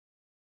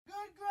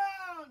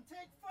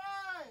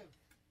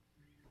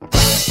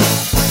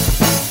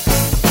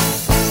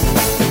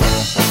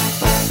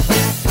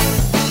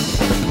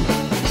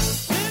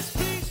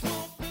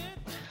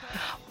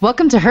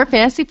Welcome to Her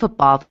Fantasy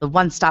Football, the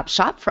one-stop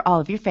shop for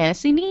all of your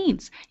fantasy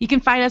needs. You can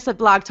find us at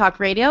Blog Talk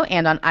Radio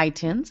and on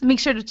iTunes. Make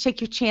sure to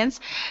take your chance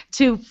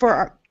to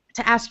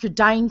ask your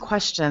dying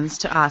questions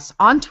to us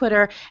on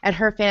Twitter at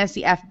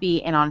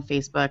HerFantasyFB and on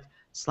Facebook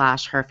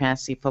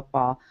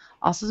 /HerFantasyFootball.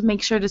 Also,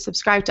 make sure to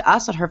subscribe to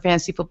us at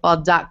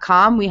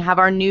HerFantasyFootball.com. We have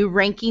our new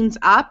rankings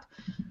up.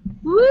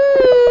 Woo!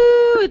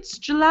 It's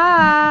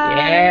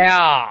July.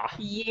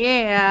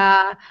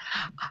 Yeah.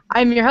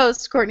 I'm your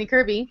host, Courtney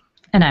Kirby.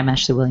 And I'm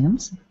Ashley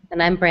Williams.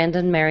 And I'm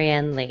Brandon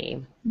Marianne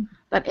Lee.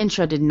 That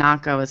intro did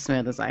not go as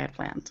smooth as I had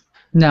planned.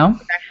 No?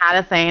 I had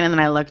a thing, and then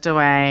I looked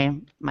away.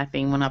 My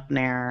thing went up in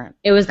air.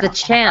 It was the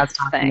chance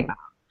thing.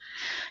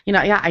 You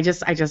know, yeah,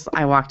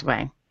 I walked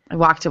away. I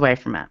walked away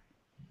from it.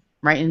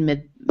 Right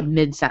in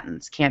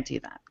mid-sentence. Can't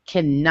do that.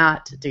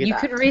 Cannot do that. You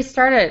could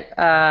restart it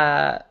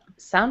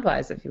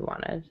sound-wise if you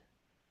wanted.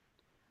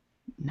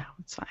 No,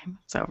 it's fine.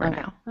 It's over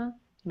now. Well,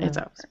 it's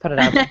over. Let's put it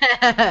out there.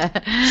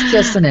 It's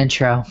just an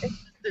intro.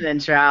 It's an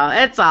intro.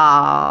 It's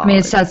all. I mean,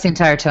 it sets the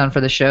entire tone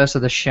for the show, so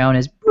the show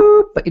is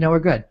boop, but we're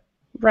good.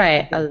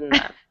 Right, other than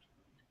that.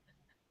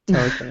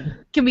 Totally.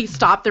 Can we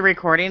stop the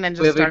recording and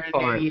just start a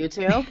new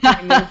YouTube?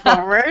 Can we move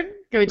forward?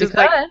 Can we just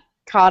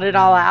cut it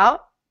all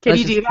out? Can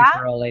you do that?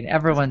 Rolling.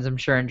 Everyone's, I'm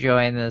sure,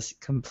 enjoying this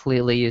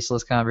completely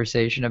useless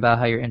conversation about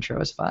how your intro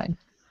is fine.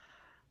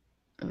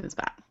 It was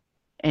bad.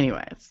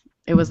 Anyways,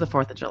 it was the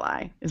 4th of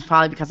July. It's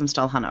probably because I'm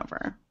still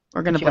hungover.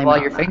 We're going to blame all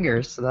your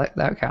fingers, so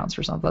that counts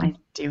for something. I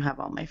do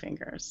have all my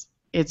fingers.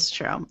 It's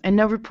true. And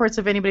no reports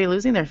of anybody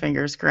losing their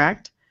fingers,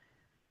 correct?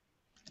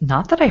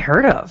 Not that I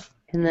heard of.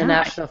 In the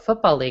National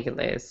Football League, at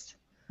least.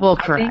 Well,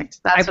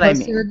 correct. That's what I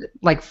mean. I posted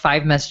like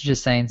 5 messages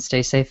saying,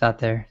 stay safe out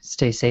there.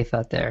 Stay safe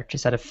out there.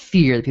 Just out of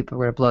fear that people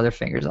were going to blow their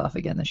fingers off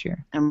again this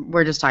year. And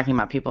we're just talking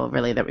about people,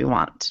 really, that we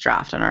want to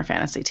draft on our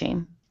fantasy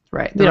team.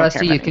 Right. The rest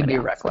of you can be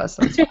reckless.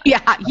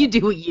 Yeah, you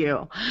do what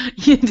you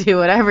do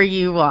whatever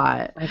you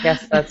want. I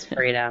guess that's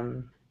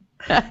freedom.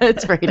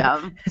 It's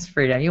freedom. It's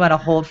freedom. You want to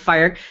hold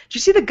fire. Did you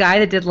see the guy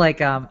that did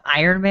like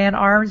Iron Man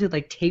arms with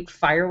like taped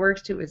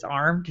fireworks to his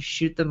arm to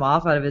shoot them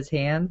off out of his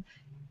hand?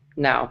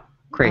 No.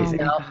 Crazy.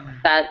 No,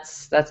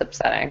 that's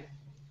upsetting.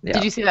 Yeah.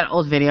 Did you see that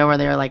old video where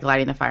they were like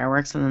lighting the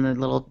fireworks and then the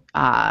little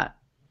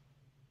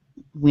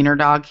wiener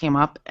dog came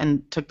up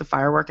and took the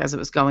firework as it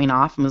was going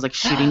off and was like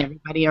shooting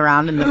everybody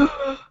around in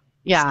the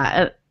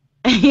yeah.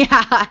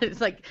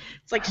 It's like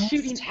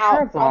shooting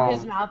out from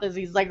his mouth as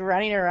he's like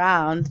running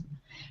around,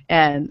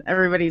 and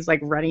everybody's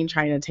like running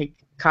trying to take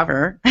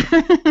cover.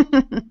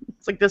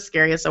 It's like the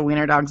scariest a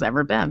wiener dog's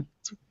ever been.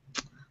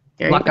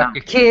 Lock up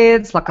your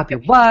kids, lock up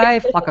your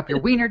wife, lock up your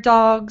wiener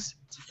dogs.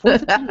 It's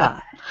 4th of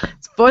July.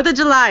 It's 4th of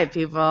July,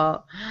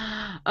 people.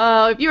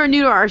 If you are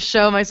new to our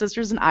show, my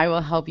sisters and I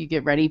will help you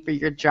get ready for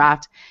your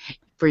draft,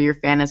 for your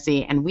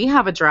fantasy. And we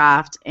have a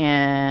draft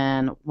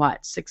in,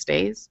 6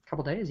 days? A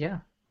couple days, yeah.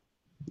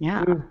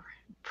 Yeah,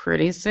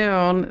 pretty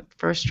soon.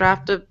 First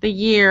draft of the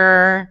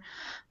year.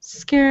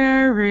 Scary.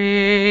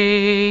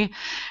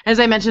 As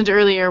I mentioned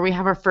earlier, we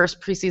have our first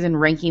preseason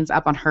rankings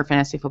up on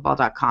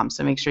herfantasyfootball.com,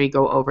 so make sure you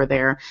go over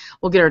there.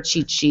 We'll get our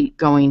cheat sheet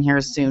going here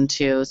soon,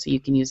 too, so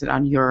you can use it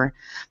on your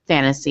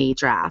fantasy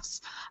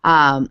drafts.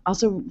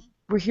 Also,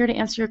 we're here to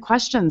answer your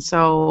questions,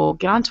 so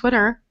get on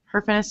Twitter,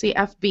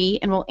 herfantasyfb,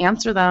 and we'll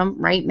answer them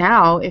right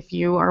now if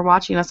you are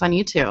watching us on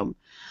YouTube.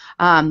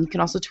 You can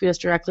also tweet us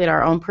directly at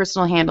our own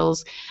personal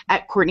handles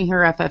at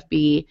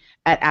CourtneyHerFFB,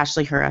 at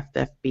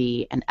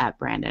AshleyHerFFB, and at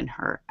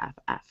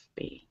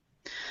BrandonHerFFB.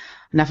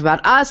 Enough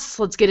about us.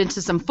 Let's get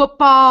into some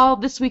football.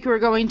 This week we're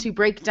going to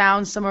break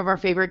down some of our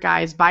favorite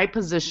guys by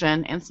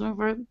position and some of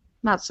our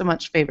not so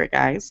much favorite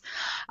guys.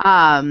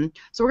 So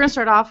we're going to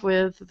start off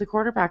with the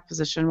quarterback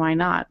position. Why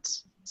not?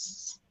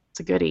 It's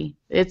a goodie.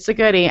 It's a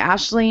goodie.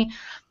 Ashley,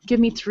 give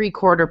me 3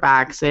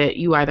 quarterbacks that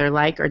you either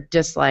like or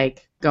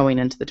dislike going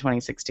into the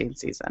 2016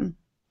 season.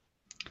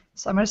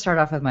 So I'm going to start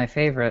off with my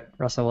favorite,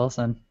 Russell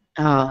Wilson.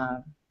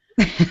 Oh.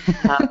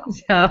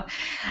 So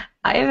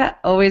I've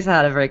always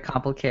had a very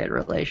complicated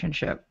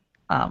relationship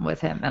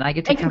with him, and I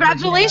get to. And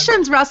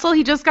congratulations, Russell!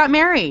 He just got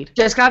married.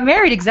 Just got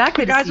married,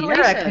 exactly.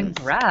 Congratulations!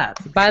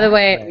 Congrats! By the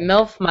way,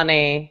 MILF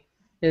Money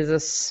is a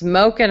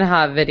smoking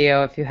hot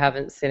video. If you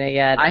haven't seen it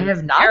yet, I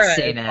have not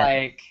seen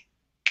it.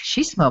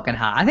 She's smoking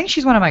hot. I think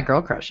she's one of my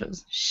girl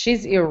crushes.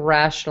 She's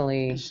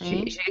irrationally.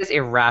 She is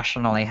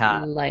irrationally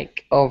hot.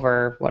 Like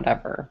over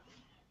whatever.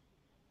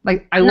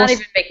 Like I'm not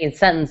even making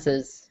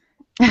sentences.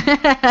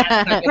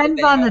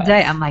 Depends on the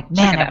day. I'm like,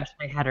 man, I wish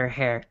I had her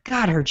hair.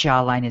 God, her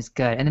jawline is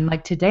good. And then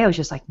like today, I was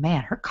just like,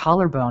 man, her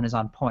collarbone is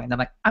on point. And I'm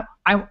like,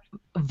 I'm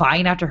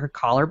vying after her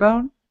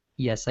collarbone.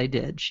 Yes, I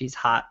did. She's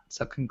hot.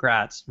 So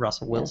congrats,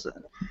 Russell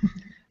Wilson.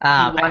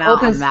 I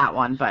hope on that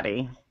one,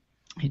 buddy.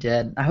 He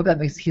did. I hope that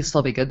makes he'll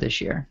still be good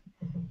this year.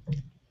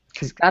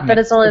 Not that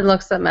it's only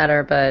looks that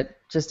matter, but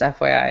just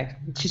FYI.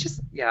 She's just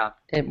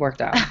it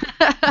worked out.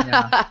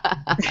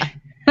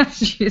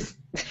 She's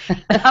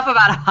enough about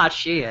how hot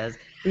she is.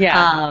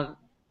 Yeah.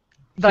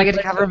 But I get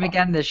to cover him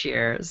again this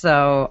year,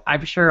 so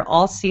I'm sure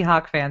all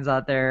Seahawk fans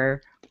out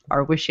there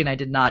are wishing I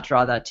did not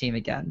draw that team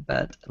again,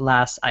 but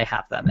alas, I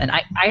have them. And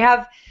I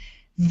have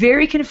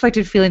very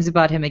conflicted feelings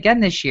about him again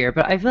this year,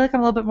 but I feel like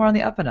I'm a little bit more on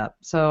the up and up.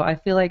 So I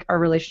feel like our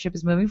relationship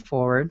is moving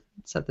forward,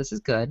 so this is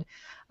good.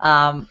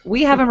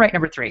 We have him right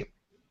number 3,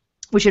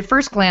 which at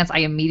first glance I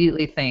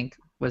immediately think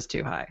was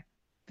too high.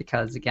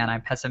 Because, again,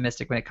 I'm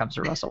pessimistic when it comes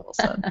to Russell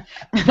Wilson.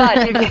 But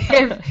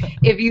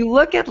if you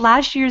look at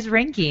last year's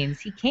rankings,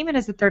 he came in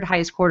as the 3rd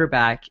highest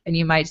quarterback, and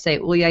you might say,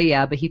 well,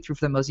 yeah, but he threw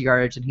for the most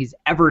yardage than he's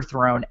ever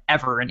thrown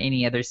ever in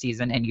any other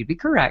season, and you'd be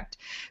correct.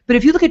 But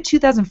if you look at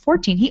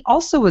 2014, he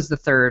also was the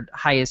 3rd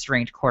highest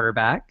ranked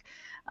quarterback.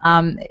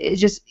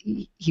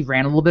 He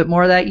ran a little bit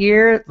more that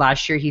year.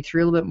 Last year he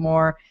threw a little bit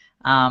more.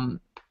 And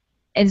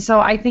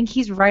so I think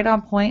he's right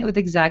on point with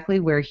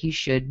exactly where he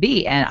should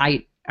be.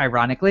 And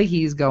ironically,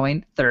 he's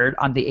going 3rd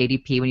on the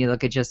ADP when you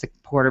look at just the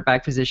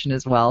quarterback position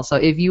as well. So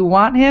if you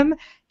want him,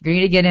 you're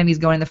going to get him. He's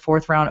going in the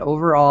 4th round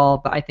overall,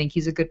 but I think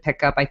he's a good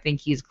pickup. I think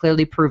he's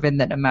clearly proven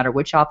that no matter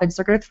which offense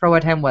they're going to throw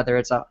at him, whether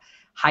it's a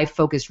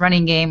high-focused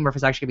running game or if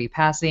it's actually going to be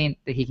passing,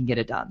 that he can get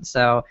it done.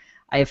 So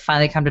I have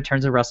finally come to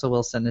terms with Russell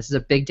Wilson. This is a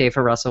big day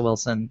for Russell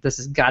Wilson. This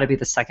has got to be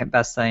the 2nd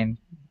best thing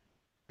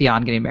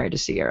beyond getting married to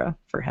Sierra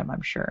for him,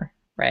 I'm sure.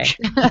 Right.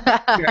 Sure.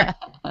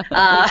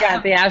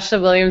 Got the Ashley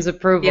Williams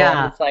approval.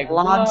 Yeah, it's like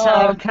long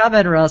time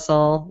coming,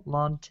 Russell.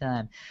 Long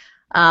time.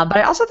 But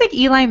I also think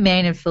Eli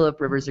Manning and Phillip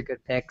Rivers are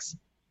good picks.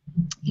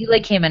 Eli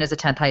came in as the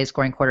 10th highest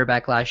scoring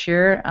quarterback last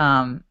year.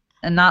 And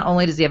not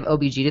only does he have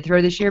OBG to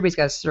throw this year, but he's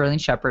got Sterling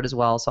Shepard as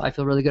well. So I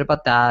feel really good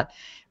about that.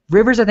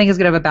 Rivers, I think, is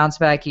going to have a bounce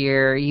back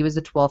year. He was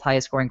the 12th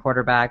highest scoring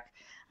quarterback.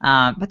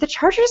 But the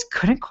Chargers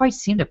couldn't quite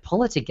seem to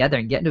pull it together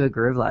and get into a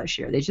groove last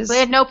year. They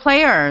had no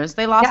players.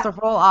 They lost their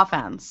whole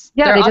offense.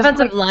 Yeah, their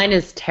offensive line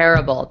is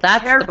terrible.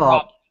 That's terrible. The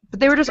problem. But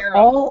they were just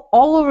all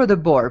over the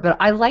board. But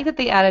I like that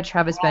they added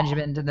Travis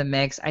Benjamin into the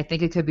mix. I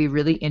think it could be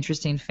really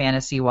interesting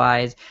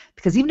fantasy-wise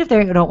because even if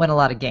they don't win a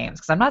lot of games,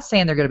 because I'm not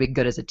saying they're going to be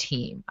good as a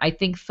team, I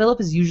think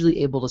Phillip is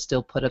usually able to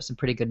still put up some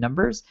pretty good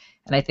numbers.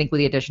 And I think with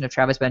the addition of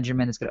Travis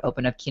Benjamin, it's going to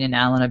open up Keenan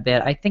Allen a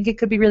bit. I think it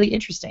could be really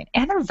interesting.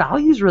 And their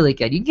value is really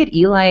good. You can get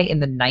Eli in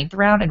the 9th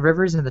round and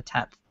Rivers in the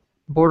 10th,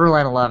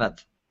 borderline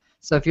 11th.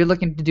 So if you're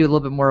looking to do a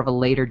little bit more of a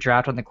later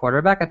draft on the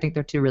quarterback, I think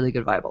they're 2 really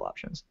good viable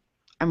options.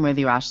 I'm with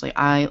you, Ashley.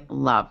 I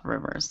love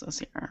Rivers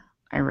this year.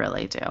 I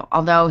really do.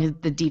 Although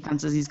the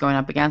defenses he's going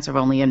up against have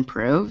only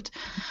improved,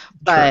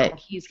 but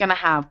he's going to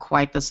have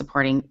quite the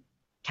supporting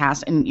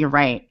cast. And you're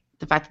right.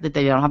 The fact that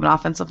they don't have an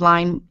offensive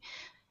line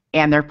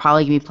and they're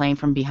probably going to be playing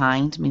from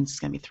behind means he's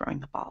going to be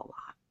throwing the ball a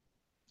lot.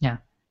 Yeah.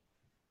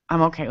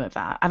 I'm okay with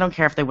that. I don't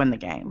care if they win the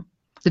game.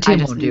 The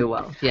team won't do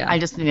well. Yeah. I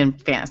just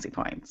need fantasy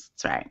points.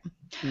 That's right.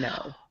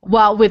 No.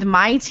 Well, with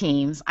my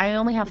teams, I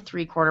only have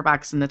 3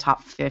 quarterbacks in the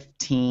top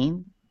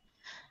 15.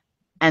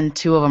 And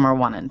 2 of them are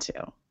 1 and 2.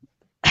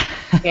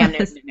 Cam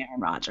Newton and Aaron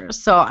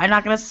Rodgers. So I'm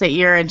not going to sit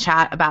here and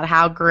chat about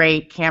how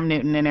great Cam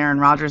Newton and Aaron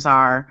Rodgers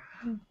are.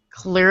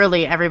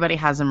 Clearly, everybody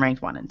has them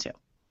ranked 1 and 2.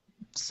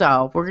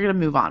 So we're going to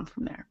move on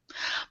from there.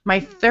 My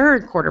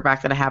 3rd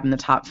quarterback that I have in the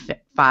top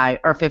 5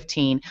 or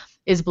 15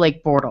 is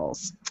Blake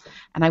Bortles,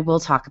 and I will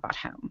talk about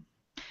him.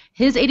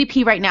 His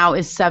ADP right now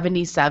is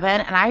 77,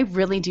 and I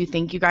really do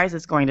think, you guys,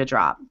 it's going to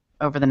drop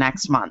over the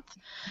next month.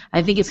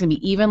 I think it's going to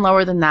be even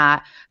lower than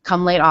that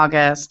come late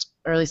August,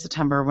 early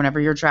September, whenever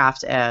your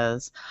draft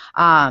is.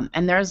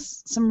 And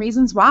there's some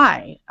reasons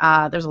why.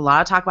 There's a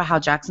lot of talk about how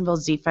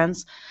Jacksonville's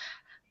defense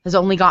has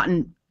only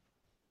gotten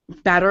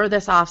better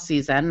this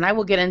offseason, and I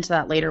will get into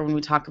that later when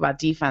we talk about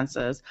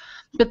defenses.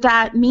 But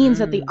that means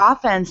that the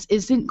offense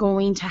isn't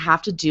going to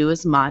have to do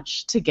as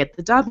much to get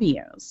the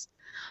W's.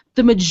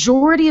 The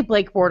majority of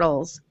Blake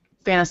Bortles'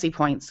 fantasy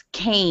points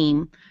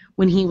came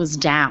when he was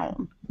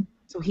down.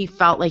 So he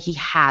felt like he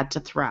had to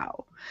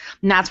throw.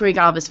 And that's where he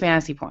got all of his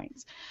fantasy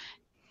points.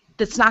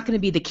 That's not going to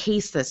be the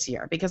case this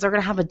year because they're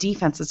going to have a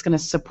defense that's going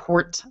to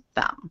support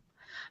them.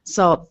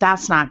 So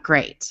that's not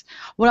great.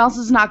 What else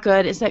is not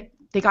good is that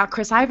they got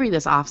Chris Ivory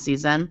this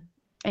offseason,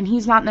 and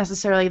he's not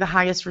necessarily the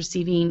highest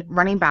receiving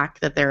running back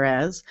that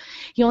there is.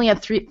 He only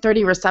had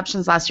 30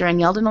 receptions last year, and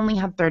Yeldon only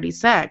had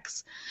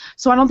 36.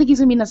 So I don't think he's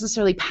going to be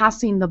necessarily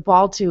passing the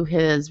ball to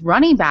his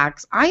running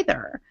backs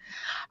either.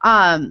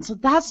 So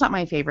that's not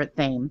my favorite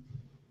thing.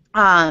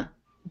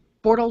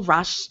 Bortles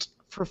rushed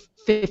for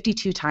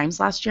 52 times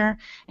last year,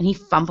 and he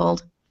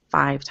fumbled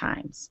 5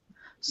 times.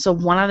 So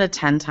 1 out of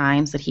 10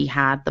 times that he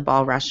had the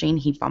ball rushing,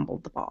 he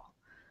fumbled the ball.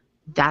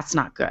 That's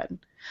not good.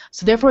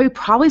 So therefore, he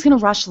probably is going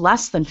to rush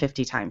less than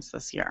 50 times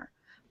this year.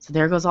 So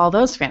there goes all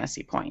those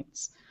fantasy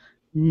points.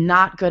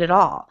 Not good at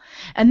all.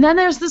 And then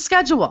there's the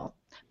schedule.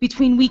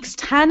 Between weeks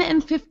 10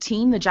 and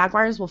 15, the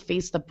Jaguars will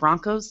face the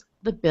Broncos,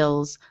 the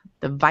Bills,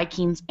 the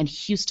Vikings, and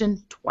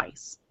Houston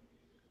twice.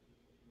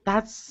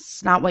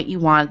 That's not what you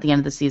want at the end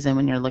of the season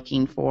when you're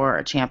looking for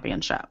a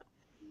championship.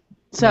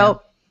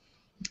 So,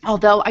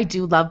 although I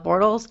do love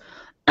Bortles,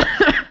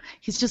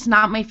 he's just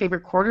not my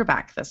favorite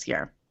quarterback this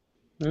year.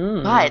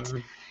 But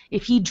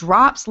if he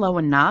drops low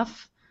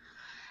enough,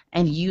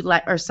 and you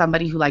are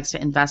somebody who likes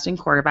to invest in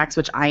quarterbacks,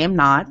 which I am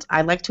not,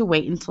 I like to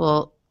wait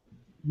until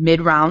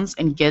mid-rounds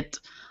and get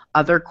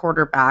other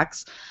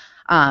quarterbacks,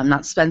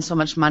 not spend so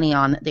much money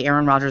on the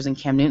Aaron Rodgers and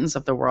Cam Newtons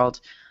of the world,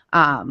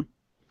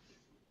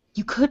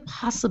 you could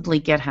possibly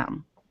get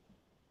him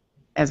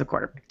as a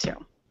quarterback too.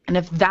 And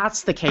if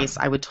that's the case,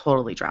 I would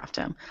totally draft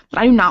him. But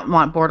I do not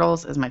want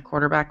Bortles as my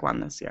quarterback one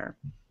this year.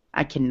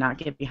 I cannot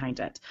get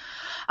behind it.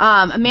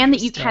 A man that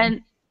you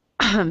can,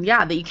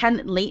 that you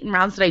can late in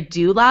rounds that I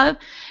do love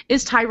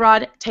is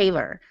Tyrod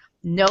Taylor.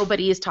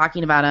 Nobody is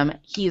talking about him.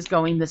 He is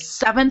going the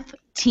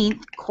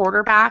 17th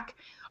quarterback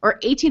or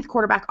 18th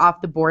quarterback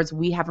off the boards.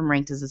 We have him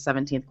ranked as the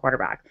 17th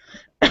quarterback.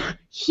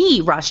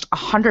 He rushed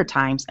 100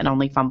 times and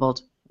only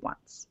fumbled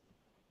once.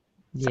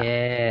 So,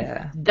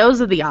 yeah.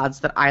 those are the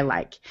odds that I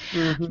like.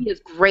 Mm-hmm. He has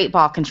great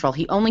ball control.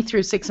 He only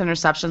threw 6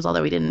 interceptions,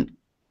 although he didn't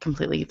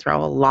completely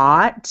throw a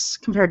lot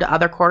compared to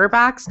other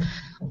quarterbacks.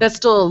 That's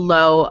still a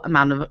low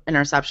amount of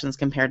interceptions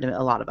compared to a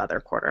lot of other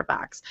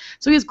quarterbacks.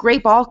 So he has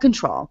great ball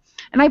control.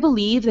 And I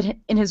believe that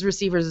in his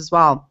receivers as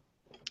well,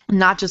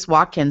 not just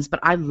Watkins,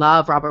 but I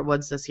love Robert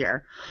Woods this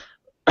year.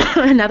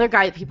 Another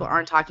guy that people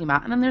aren't talking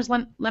about. And then there's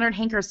Leonard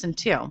Hankerson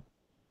too.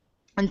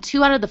 And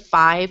 2 out of the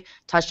 5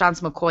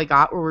 touchdowns McCoy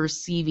got were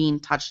receiving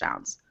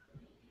touchdowns.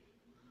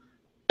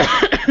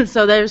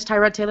 So there's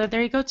Tyrod Taylor.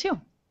 There you go, too.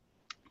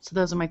 So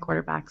those are my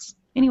quarterbacks.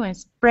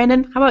 Anyways,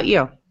 Brandon, how about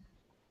you?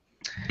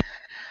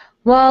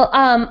 Well,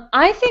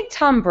 I think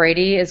Tom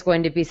Brady is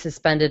going to be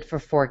suspended for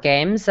 4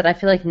 games, and I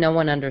feel like no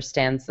one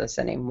understands this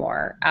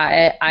anymore.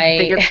 I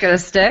think it's going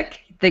to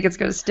stick? Think it's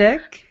going to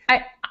stick?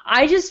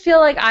 I just feel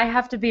like I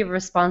have to be a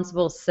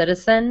responsible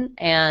citizen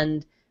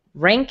and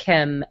rank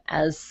him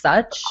as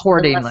such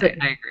accordingly. Unless it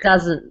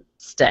doesn't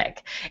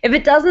stick. If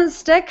it doesn't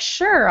stick,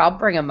 sure, I'll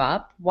bring him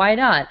up. Why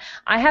not?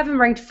 I have him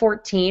ranked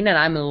 14, and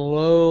I'm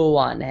low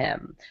on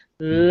him.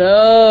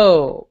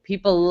 Low.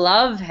 People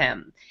love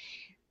him.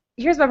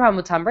 Here's my problem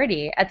with Tom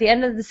Brady. At the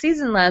end of the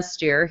season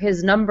last year,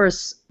 his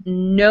numbers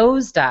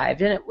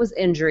nosedived, and it was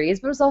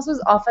injuries, but it was also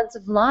his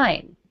offensive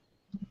line.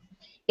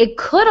 It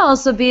could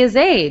also be his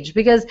age,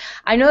 because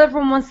I know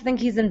everyone wants to think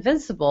he's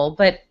invincible,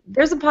 but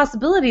there's a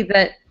possibility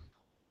that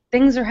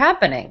things are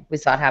happening. We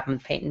saw it happen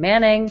with Peyton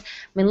Manning. I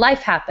mean,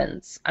 life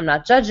happens. I'm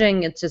not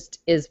judging. It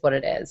just is what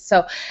it is.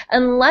 So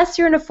unless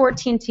you're in a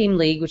 14-team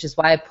league, which is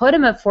why I put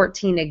him at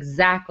 14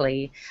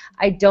 exactly,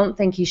 I don't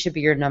think he should be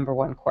your number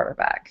 1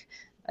 quarterback.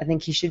 I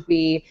think he should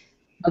be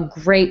a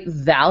great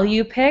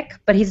value pick,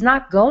 but he's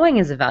not going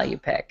as a value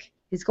pick.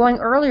 He's going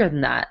earlier than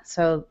that.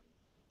 So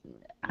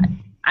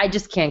I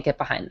just can't get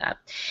behind that.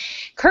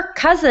 Kirk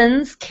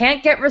Cousins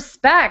can't get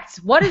respect.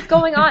 What is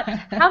going on?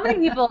 How many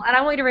people, and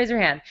I want you to raise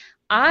your hand,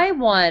 I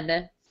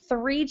won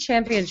 3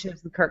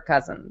 championships with Kirk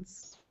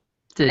Cousins.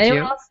 Did Anyone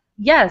you? else?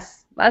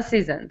 Yes, last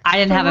season. I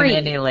didn't have him 3.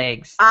 in any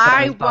leagues.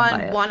 I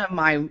won one of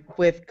mine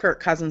with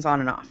Kirk Cousins on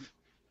and off.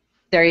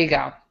 There you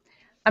go.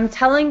 I'm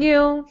telling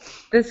you,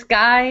 this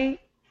guy,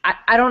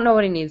 I don't know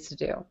what he needs to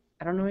do.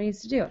 I don't know what he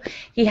needs to do.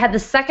 He had the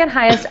 2nd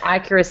highest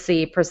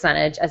accuracy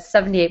percentage at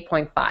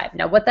 78.5.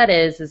 Now, what that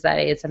is that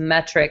it's a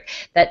metric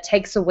that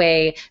takes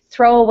away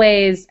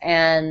throwaways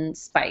and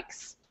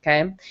spikes.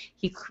 Okay,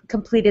 he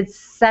completed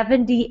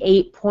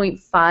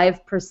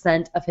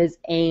 78.5% of his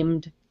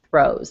aimed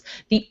throws.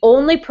 The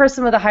only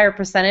person with a higher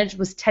percentage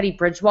was Teddy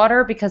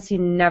Bridgewater because he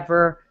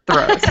never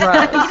throws. He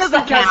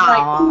doesn't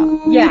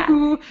count.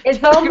 Yeah,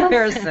 it's almost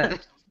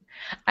comparison.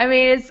 I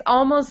mean, it's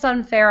almost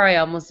unfair. I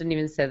almost didn't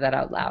even say that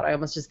out loud. I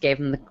almost just gave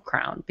him the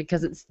crown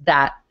because it's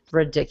that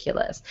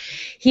ridiculous.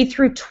 He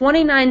threw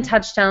 29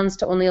 touchdowns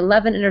to only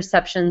 11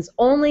 interceptions.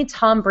 Only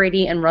Tom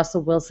Brady and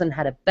Russell Wilson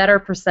had a better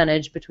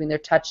percentage between their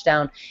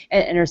touchdown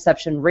and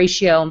interception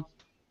ratio.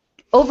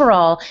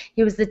 Overall,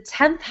 he was the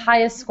 10th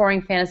highest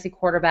scoring fantasy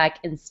quarterback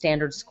in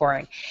standard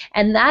scoring.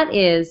 And that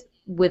is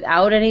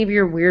without any of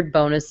your weird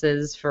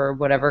bonuses for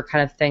whatever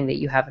kind of thing that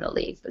you have in a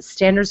league. But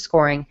standard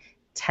scoring,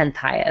 10th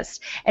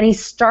highest. And he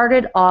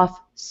started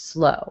off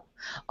slow.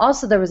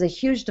 Also, there was a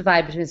huge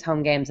divide between his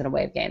home games and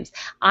away games.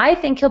 I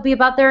think he'll be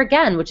about there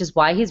again, which is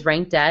why he's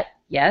ranked at,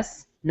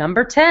 yes,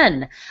 number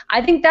 10.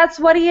 I think that's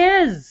what he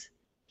is.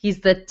 He's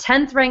the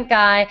 10th ranked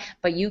guy,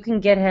 but you can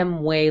get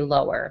him way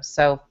lower.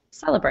 So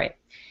celebrate.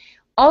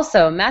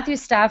 Also, Matthew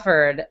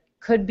Stafford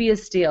could be a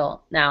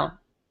steal. Now,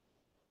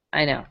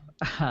 I know.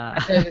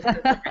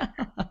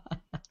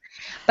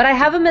 But I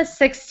have him at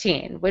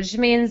 16, which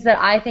means that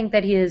I think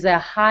that he is a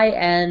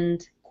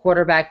high-end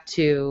quarterback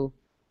 2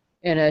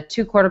 in a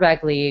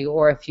 2-quarterback league,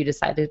 or if you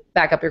decide to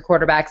back up your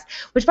quarterbacks,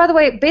 which, by the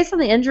way, based on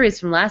the injuries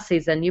from last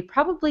season, you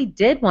probably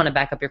did want to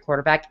back up your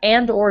quarterback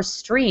and or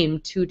stream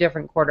 2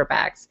 different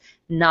quarterbacks.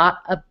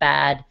 Not a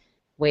bad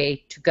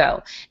way to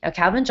go. Now,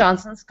 Calvin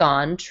Johnson's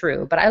gone,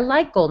 true, but I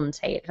like Golden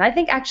Tate. And I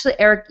think actually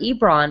Eric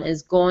Ebron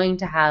is going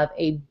to have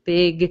a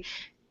big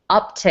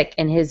uptick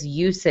in his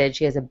usage.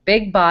 He has a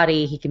big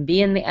body. He can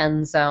be in the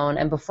end zone.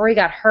 And before he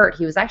got hurt,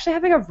 he was actually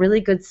having a really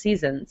good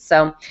season.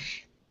 So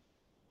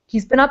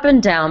he's been up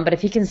and down, but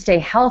if he can stay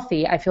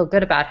healthy, I feel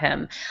good about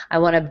him. I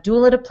want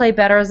Abdullah to play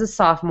better as a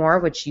sophomore,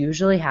 which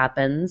usually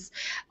happens,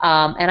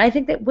 and I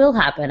think that will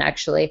happen,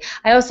 actually.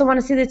 I also want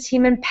to see the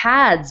team in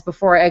pads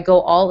before I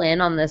go all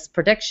in on this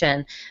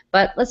prediction,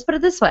 but let's put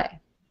it this way.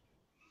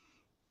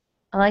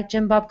 I like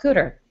Jim Bob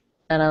Cooter,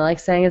 and I like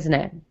saying his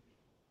name.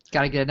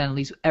 Got to get it in at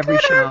least every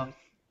show.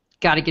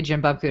 Got to get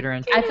Jim Bob Cooter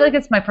in. I feel like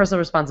it's my personal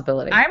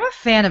responsibility. I'm a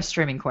fan of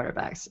streaming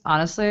quarterbacks.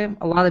 Honestly,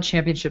 a lot of the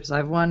championships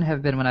I've won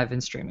have been when I've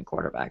been streaming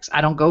quarterbacks.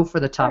 I don't go for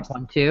the top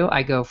 1-2.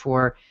 I go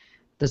for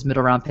those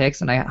middle round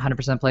picks, and I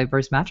 100% play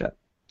versus matchup.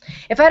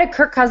 If I had a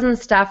Kirk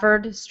Cousins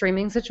Stafford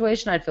streaming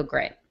situation, I'd feel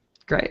great.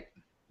 Great.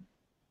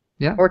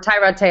 Yeah. Or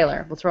Tyrod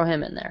Taylor. We'll throw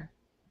him in there.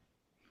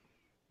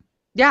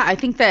 Yeah, I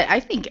think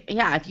if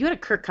you had a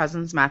Kirk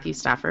Cousins Matthew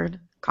Stafford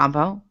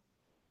combo,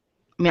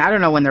 I mean, I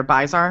don't know when their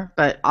buys are,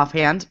 but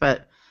offhand,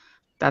 but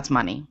that's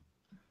money.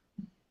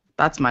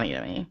 That's money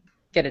to me.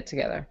 Get it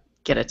together.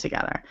 Get it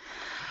together.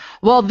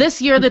 Well,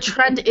 this year the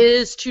trend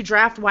is to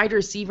draft wide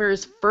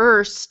receivers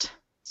first.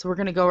 So we're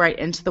going to go right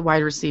into the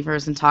wide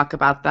receivers and talk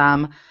about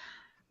them.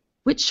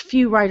 Which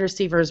few wide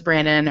receivers,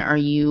 Brandon, are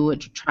you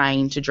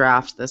trying to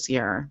draft this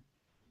year?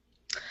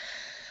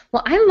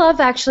 Well, I love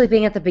actually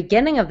being at the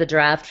beginning of the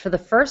draft for the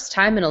first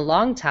time in a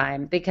long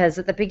time, because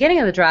at the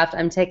beginning of the draft,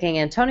 I'm taking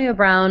Antonio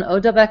Brown,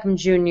 Odell Beckham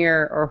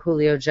Jr., or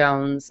Julio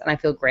Jones, and I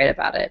feel great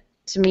about it.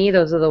 To me,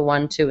 those are the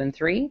 1, 2, and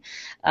 3.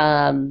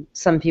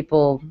 Some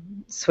people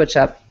switch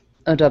up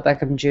Odell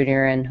Beckham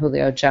Jr. and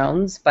Julio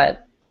Jones,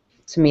 but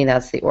to me,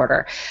 that's the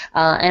order.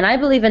 And I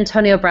believe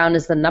Antonio Brown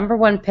is the number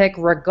 1 pick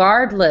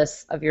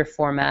regardless of your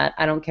format.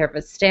 I don't care if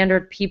it's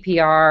standard,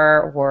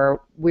 PPR,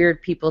 or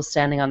weird people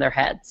standing on their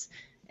heads.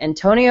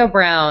 Antonio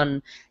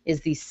Brown is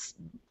the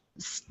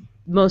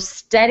most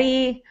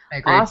steady,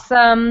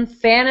 awesome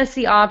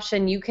fantasy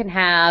option you can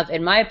have.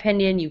 In my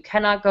opinion, you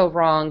cannot go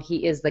wrong.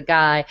 He is the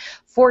guy.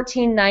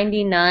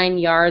 1,499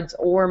 yards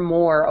or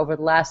more over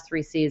the last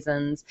 3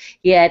 seasons.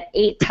 He had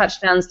 8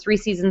 touchdowns 3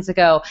 seasons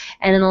ago,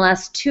 and in the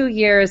last 2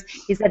 years,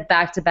 he's had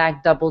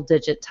back-to-back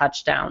double-digit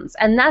touchdowns.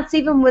 And that's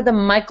even with a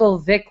Michael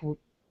Vick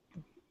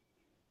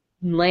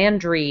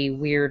Landry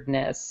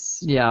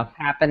weirdness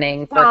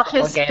happening for well, a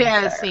couple his games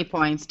fantasy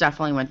points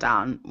definitely went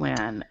down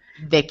when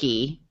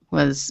Vicky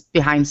was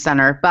behind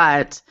center,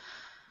 but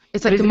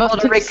it's like the most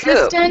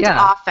consistent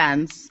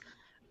offense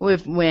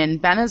when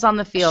Ben is on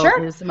the field.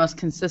 It is the most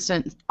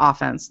consistent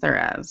offense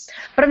there is.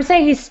 But I'm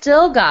saying he's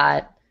still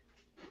got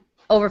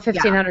over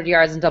 1,500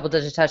 yards and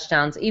double-digit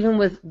touchdowns, even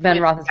with Ben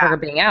Roethlisberger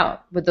being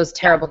out with those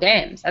terrible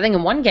games. I think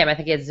in one game, I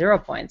think he had 0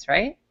 points,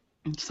 right?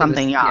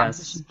 Something,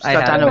 yes. I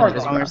got done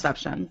with one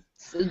reception.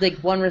 Like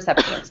 1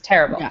 reception. It's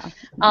terrible.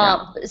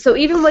 So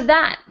even with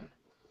that,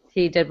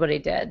 he did what he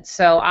did.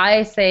 So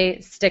I say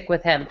stick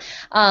with him.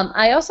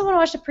 I also want to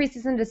watch the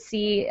preseason to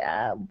see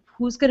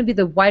who's going to be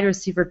the wide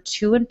receiver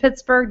 2 in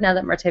Pittsburgh now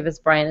that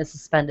Martavis Bryant is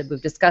suspended.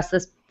 We've discussed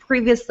this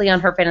previously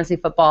on Her Fantasy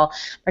Football.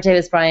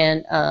 Martavis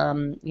Bryant,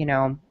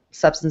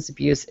 substance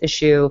abuse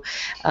issue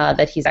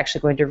that he's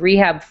actually going to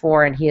rehab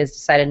for, and he has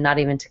decided not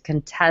even to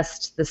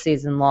contest the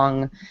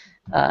season-long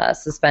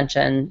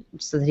suspension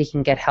so that he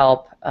can get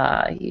help.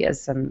 He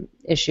has some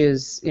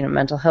issues,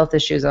 mental health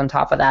issues on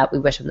top of that. We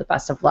wish him the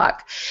best of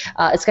luck.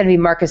 It's going to be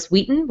Marcus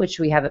Wheaton, which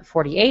we have at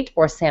 48,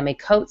 or Sammy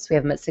Coates. We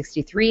have him at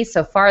 63.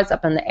 So far, it's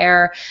up in the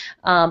air.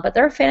 But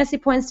there are fantasy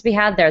points to be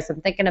had there, so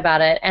I'm thinking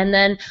about it. And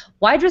then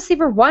wide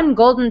receiver 1,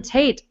 Golden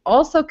Tate,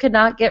 also could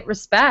not get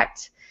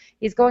respect.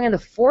 He's going in the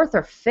 4th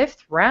or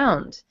 5th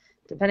round,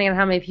 depending on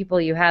how many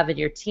people you have in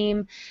your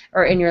team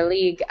or in your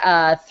league.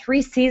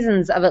 3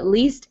 seasons of at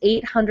least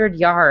 800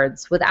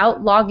 yards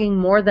without logging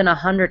more than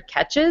 100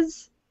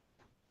 catches.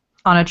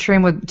 On a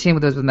team with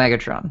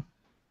Megatron.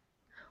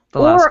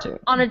 Last 2.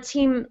 On a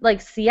team like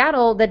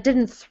Seattle that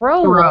didn't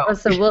throw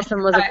Russell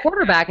Wilson was a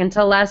quarterback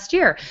until last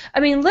year.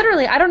 I mean,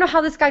 literally, I don't know how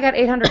this guy got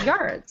 800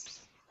 yards.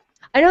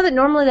 I know that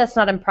normally that's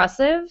not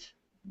impressive,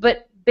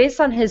 but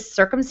based on his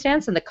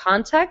circumstance and the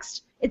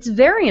context, it's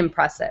very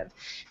impressive.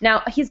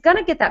 Now, he's going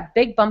to get that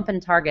big bump in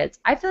targets.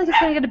 I feel like he's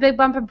going to get a big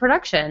bump in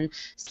production.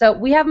 So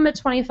we have him at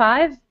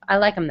 25. I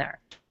like him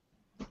there.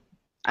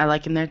 I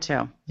like him there,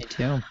 too. Me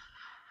too.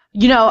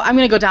 I'm going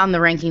to go down the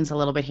rankings a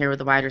little bit here with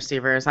the wide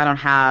receivers. I don't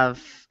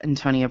have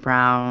Antonio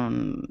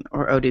Brown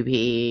or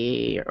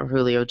ODB or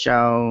Julio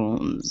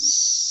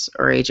Jones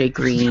or AJ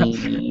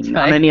Green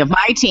on any of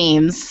my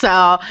teams. So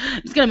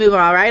I'm just going to move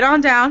right on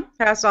down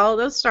past all of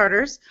those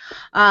starters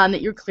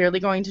that you're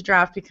clearly going to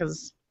draft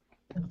because,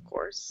 of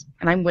course,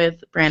 and I'm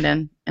with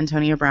Brandon,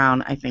 Antonio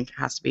Brown, I think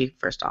has to be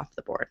first off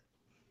the board.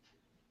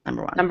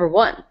 Number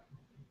one.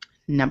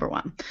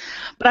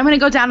 But I'm going to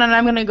go down and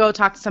I'm going to go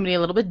talk to somebody a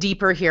little bit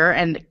deeper here,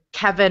 and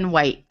Kevin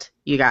White,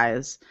 you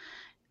guys.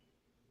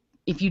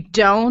 If you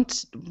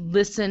don't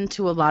listen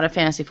to a lot of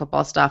fantasy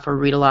football stuff or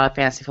read a lot of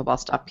fantasy football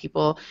stuff,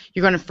 you're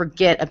going to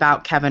forget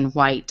about Kevin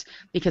White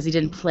because he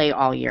didn't play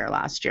all year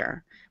last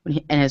year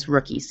in his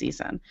rookie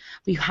season.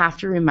 But you have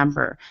to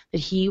remember that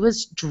he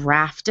was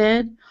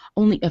drafted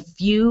only a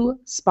few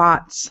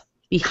spots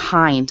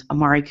behind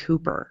Amari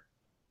Cooper.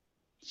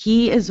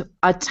 He is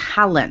a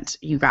talent,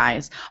 you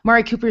guys.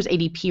 Amari Cooper's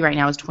ADP right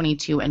now is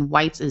 22 and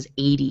White's is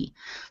 80.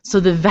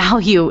 So the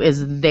value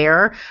is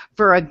there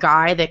for a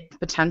guy that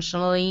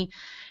potentially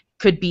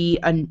could be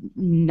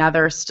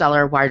another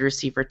stellar wide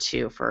receiver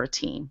 2 for a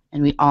team.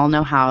 And we all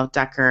know how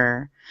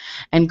Decker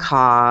and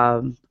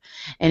Cobb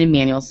and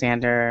Emmanuel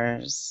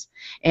Sanders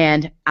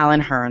and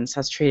Alan Hearns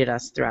has treated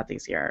us throughout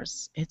these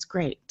years. It's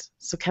great.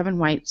 So Kevin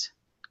White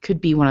could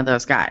be one of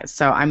those guys.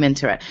 So I'm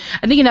into it.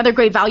 I think another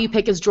great value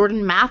pick is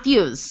Jordan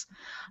Matthews.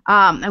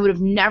 I would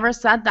have never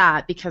said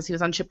that because he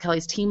was on Chip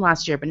Kelly's team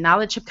last year, but now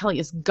that Chip Kelly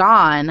is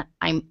gone,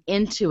 I'm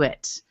into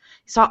it.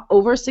 He saw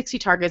over 60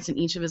 targets in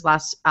each of his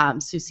last 2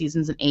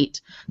 seasons and 8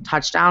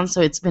 touchdowns,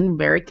 so it's been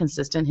very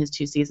consistent his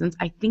 2 seasons.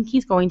 I think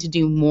he's going to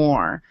do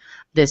more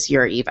this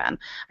year even.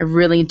 I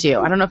really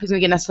do. I don't know if he's going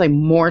to get necessarily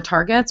more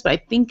targets, but I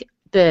think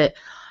the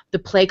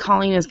play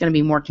calling is going to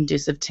be more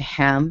conducive to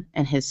him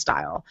and his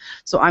style.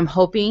 So I'm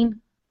hoping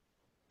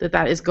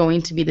that is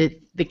going to be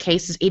the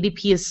case. His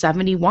ADP is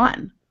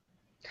 71.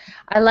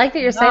 I like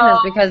that you're saying this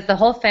because the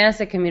whole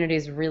fantasy community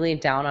is really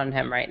down on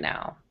him right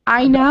now.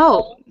 I know. The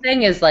whole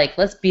thing is like,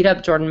 let's beat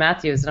up Jordan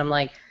Matthews. And I'm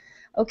like,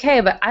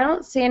 okay, but I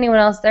don't see anyone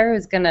else there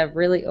who's going to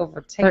really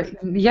overtake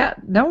him. Yeah,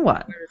 no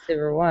one.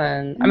 Receiver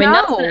 1. I mean,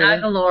 Nelson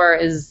Aguilar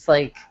is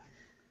like,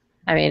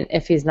 I mean,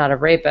 if he's not a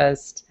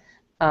rapist,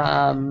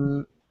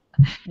 going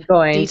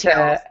Details.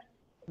 to...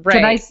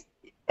 Right. Can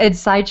it's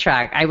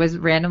sidetrack. I was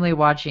randomly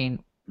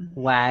watching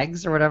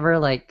WAGs or whatever,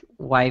 like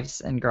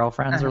wives and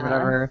girlfriends or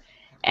whatever.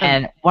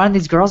 And one of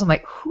these girls, I'm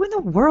like, who in the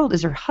world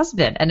is her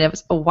husband? And it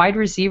was a wide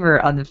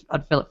receiver on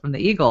Philip from the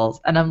Eagles.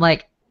 And I'm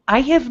like,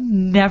 I have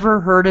never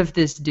heard of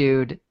this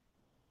dude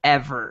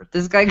ever.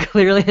 This guy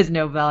clearly has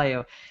no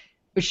value.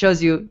 Which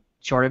shows you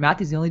Jordan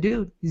Matthews is the only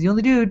dude. He's the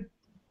only dude.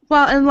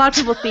 Well, and a lot of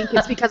people think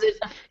it's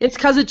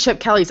because of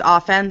Chip Kelly's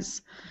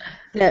offense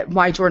that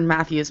why Jordan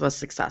Matthews was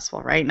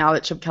successful, right? Now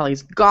that Chip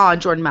Kelly's gone,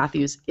 Jordan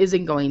Matthews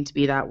isn't going to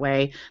be that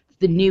way.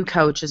 The new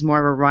coach is more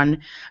of a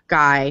run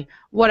guy,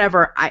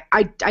 whatever.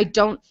 I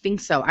don't think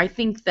so. I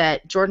think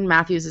that Jordan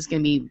Matthews is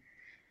going to be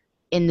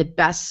in the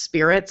best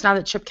spirits now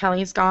that Chip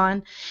Kelly's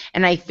gone,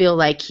 and I feel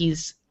like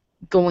he's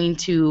going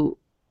to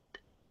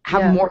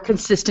have more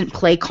consistent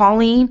play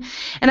calling.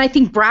 And I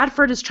think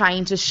Bradford is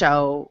trying to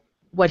show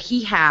what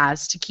he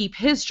has to keep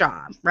his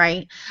job,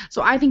 right?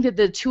 So I think that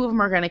the two of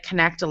them are going to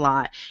connect a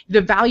lot.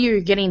 The value you're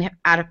getting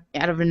out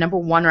of a number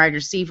 1 wide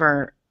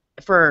receiver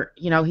for,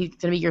 he's going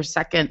to be your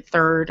second,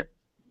 third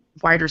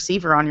wide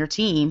receiver on your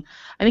team.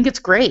 I think it's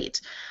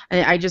great.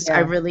 I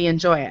really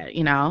enjoy it,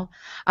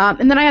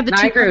 And then I have the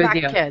 2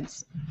 comeback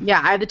kids. Yeah,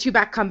 I have the 2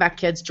 comeback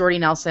kids, Jordy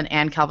Nelson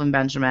and Kelvin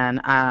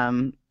Benjamin.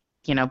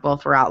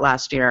 Both were out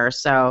last year,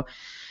 so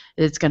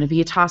it's going to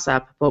be a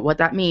toss-up. But what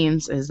that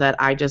means is that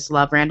I just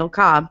love Randall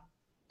Cobb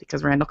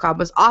because Randall Cobb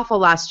was awful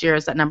last year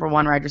as that number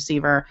 1 wide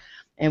receiver.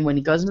 And when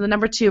he goes into the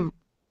number 2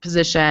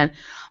 position,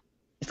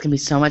 it's going to be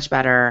so much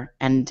better,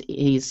 and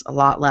he's a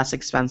lot less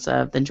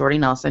expensive than Jordy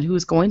Nelson, who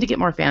is going to get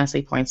more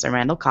fantasy points than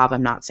Randall Cobb.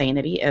 I'm not saying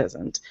that he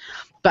isn't,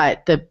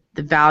 but the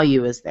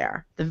value is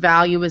there. The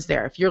value is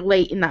there. If you're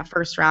late in that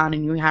first round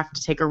and you have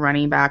to take a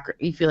running back, or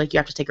you feel like you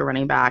have to take a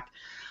running back,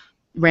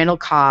 Randall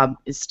Cobb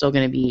is still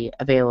going to be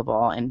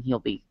available, and he'll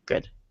be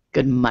good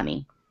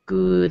money.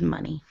 Good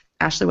money.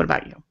 Ashley, what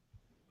about you?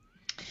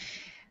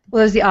 Well,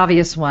 there's the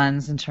obvious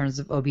ones in terms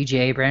of OBJ,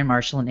 Brandon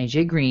Marshall, and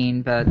AJ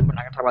Green, but we're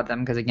not going to talk about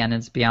them because, again,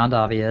 it's beyond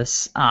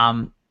obvious.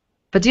 But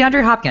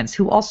DeAndre Hopkins,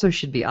 who also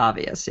should be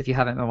obvious if you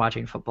haven't been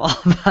watching football.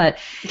 But,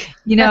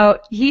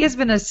 he has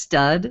been a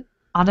stud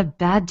on a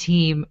bad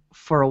team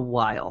for a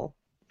while.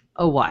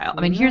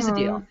 I mean, here's the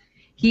deal.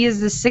 He is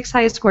the 6th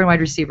highest scoring wide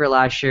receiver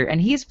last year, and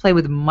he has played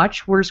with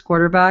much worse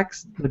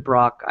quarterbacks than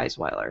Brock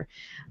Osweiler.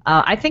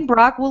 I think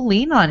Brock will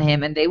lean on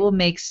him, and they will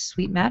make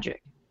sweet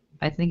magic.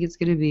 I think it's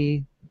going to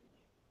be...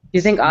 You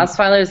think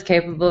Osweiler is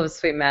capable of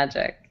sweet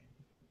magic?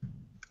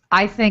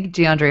 I think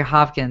DeAndre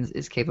Hopkins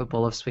is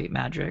capable of sweet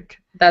magic.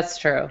 That's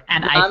true.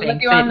 And I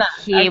think that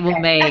he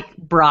will make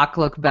Brock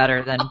look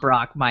better than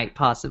Brock might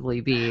possibly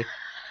be.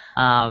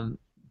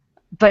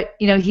 But,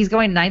 he's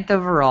going 9th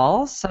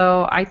overall,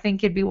 so I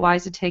think it'd be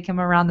wise to take him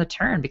around the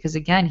turn because,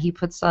 again, he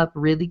puts up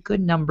really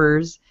good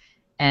numbers,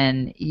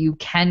 and you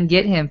can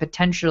get him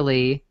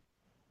potentially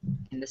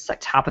in the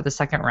top of the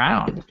 2nd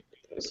round.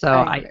 So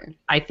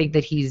I think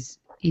that he's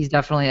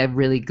definitely a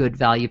really good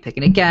value pick.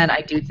 And again,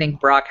 I do think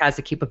Brock has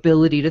the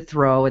capability to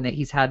throw and that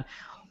he's had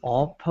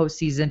all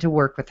postseason to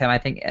work with him. I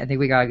think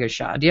we got a good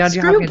shot.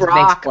 DeAndre Hopkins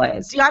makes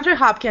plays. DeAndre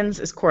Hopkins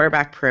is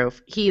quarterback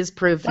proof. He is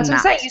proof. That's what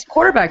I'm saying. He's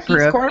quarterback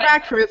proof. He's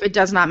quarterback proof. It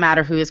does not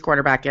matter who his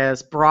quarterback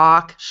is.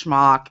 Brock,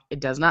 Schmock, it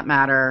does not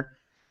matter.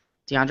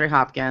 DeAndre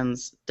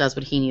Hopkins does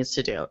what he needs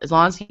to do. As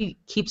long as he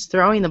keeps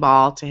throwing the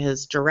ball to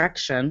his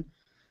direction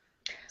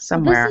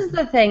somewhere. This is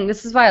the thing.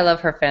 This is why I love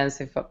her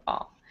fantasy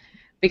football.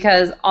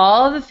 Because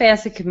all of the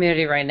fantasy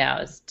community right now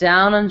is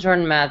down on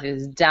Jordan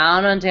Matthews,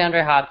 down on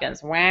DeAndre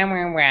Hopkins, wham,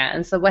 wham, wham.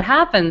 And so what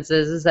happens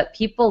is that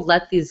people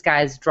let these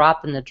guys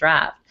drop in the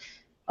draft.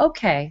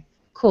 Okay,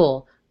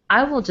 cool.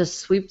 I will just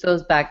sweep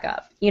those back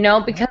up.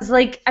 Because,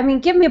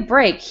 give me a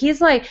break. He's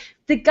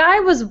the guy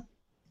was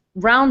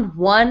round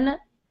 1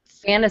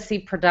 fantasy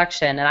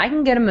production, and I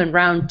can get him in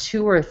round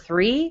 2 or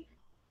 3.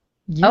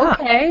 Yeah.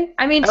 Okay.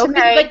 To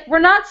me, we're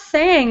not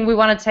saying we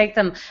want to take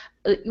them.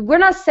 We're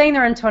not saying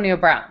they're Antonio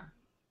Brown.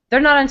 They're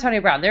not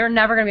Antonio Brown. They're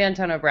never going to be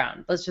Antonio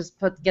Brown. Let's just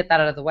get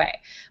that out of the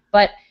way.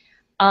 But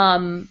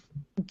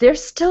they're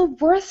still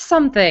worth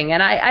something.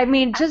 And I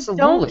mean, just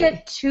don't Absolutely.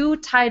 get too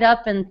tied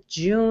up in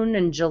June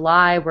and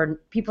July where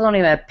people don't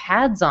even have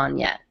pads on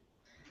yet.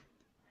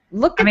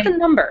 Look at the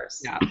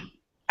numbers. Yeah.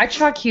 I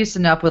chalk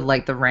Houston up with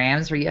like the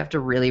Rams, where you have to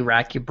really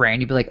rack your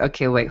brain. You'd be like,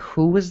 okay, wait,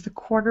 who was the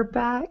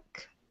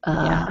quarterback?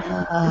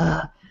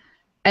 And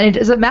it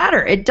doesn't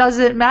matter. It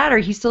doesn't matter.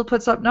 He still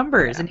puts up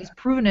numbers, and he's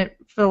proven it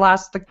for the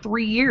last like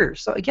 3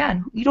 years. So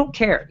again, you don't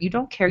care. You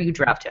don't care. You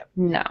draft him.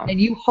 No. And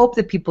you hope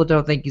that people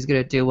don't think he's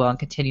going to do well and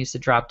continues to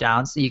drop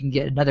down, so you can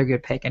get another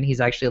good pick, and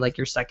he's actually like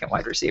your second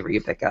wide receiver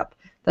you pick up.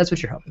 That's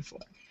what you're hoping for.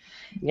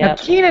 Yeah. Now,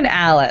 Keenan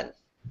Allen.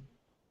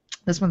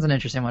 This one's an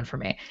interesting one for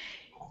me.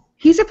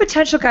 He's a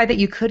potential guy that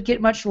you could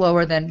get much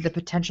lower than the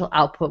potential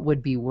output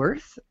would be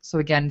worth. So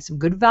again, some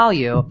good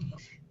value.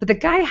 But the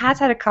guy has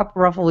had a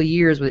couple rough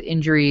years with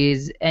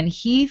injuries, and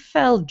he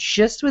fell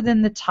just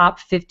within the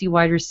top 50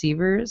 wide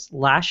receivers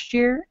last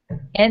year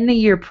and the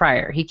year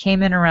prior. He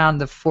came in around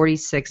the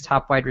 46th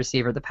top wide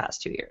receiver the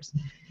past 2 years.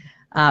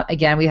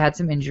 Again, we had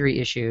some injury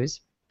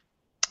issues.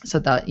 So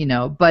that,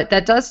 but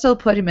that does still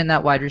put him in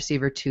that wide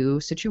receiver 2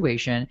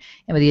 situation.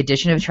 And with the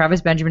addition of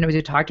Travis Benjamin, as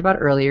we talked about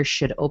earlier,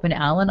 should open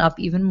Allen up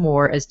even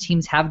more, as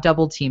teams have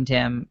double teamed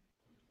him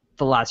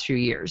the last few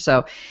years.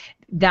 So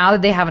now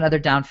that they have another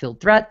downfield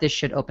threat, this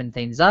should open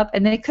things up,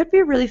 and they could be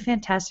a really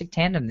fantastic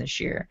tandem this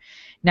year.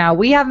 Now,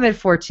 we have him at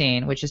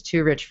 14, which is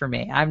too rich for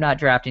me. I'm not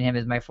drafting him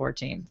as my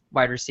 14th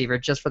wide receiver,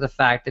 just for the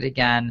fact that,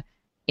 again,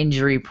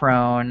 injury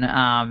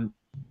prone.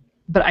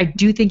 But I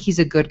do think he's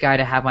a good guy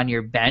to have on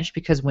your bench,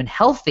 because when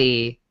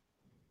healthy,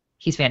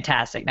 he's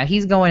fantastic. Now,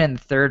 he's going in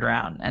the 3rd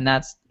round, and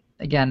that's,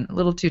 again, a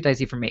little too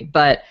dicey for me.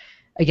 But,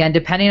 again,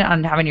 depending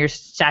on having your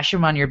stash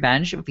him on your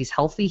bench, if he's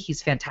healthy,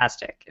 he's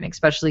fantastic, and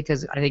especially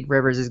because I think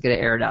Rivers is going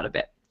to air it out a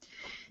bit.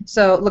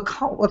 So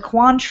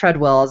Laquan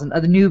Treadwell is a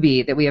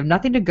newbie that we have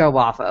nothing to go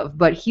off of,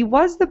 but he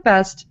was the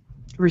best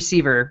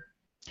receiver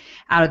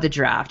out of the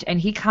draft, and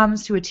he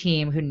comes to a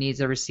team who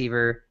needs a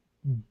receiver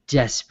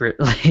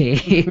desperately.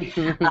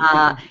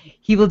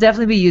 He will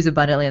definitely be used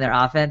abundantly in their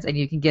offense, and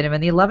you can get him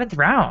in the 11th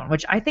round,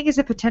 which I think is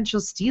a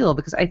potential steal,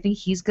 because I think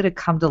he's going to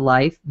come to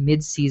life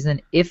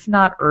mid-season, if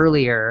not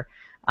earlier.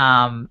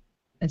 And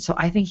so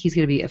I think he's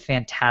going to be a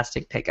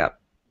fantastic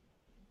pickup.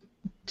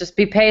 Just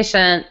be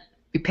patient.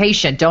 Be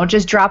patient. Don't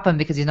just drop him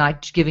because he's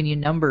not giving you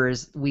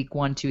numbers week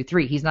 1, 2,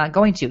 3. He's not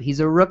going to.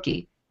 He's a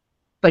rookie.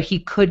 But he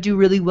could do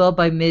really well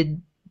by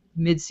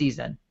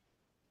mid-season.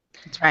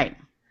 That's right.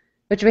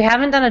 Which we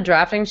haven't done a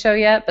drafting show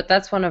yet, but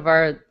that's one of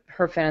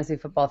her fantasy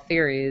football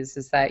theories,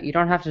 is that you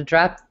don't have to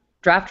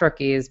draft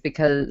rookies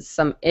because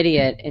some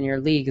idiot in your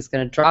league is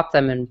going to drop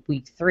them in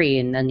week 3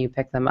 and then you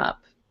pick them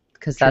up,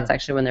 because that's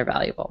actually when they're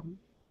valuable.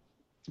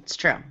 It's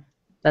true.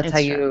 That's how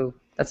you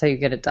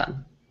get it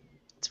done.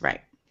 That's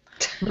right.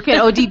 Look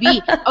at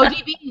ODB.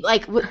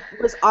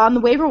 ODB was on the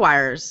waiver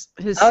wires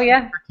his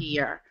rookie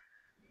year.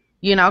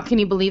 Can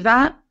you believe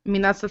that? I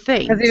mean, that's the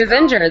thing. Because he was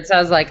injured, so I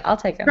was like, I'll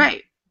take him.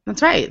 Right.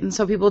 That's right. And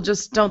so people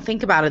just don't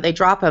think about it. They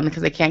drop him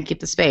because they can't keep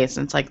the space.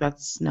 And it's like,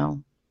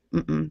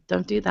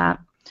 don't do that.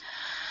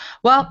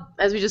 Well,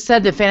 as we just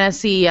said, the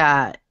fantasy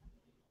wide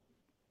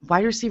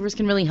receivers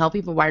can really help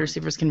you, but wide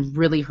receivers can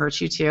really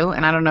hurt you too.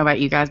 And I don't know about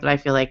you guys, but I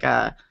feel like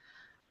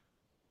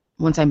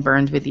once I'm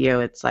burned with you,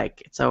 it's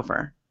like it's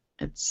over.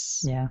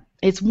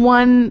 It's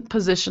one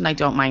position I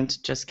don't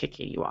mind just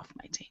kicking you off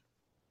my team.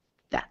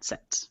 That's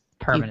it.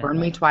 Permanently. You burned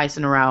me twice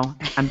in a row.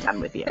 I'm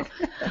done with you.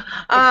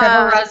 Except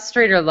for Rod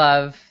Streeter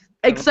love.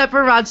 Except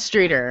for Rod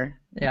Streeter.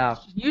 Yeah.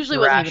 Usually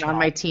wasn't even on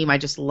my team. I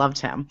just loved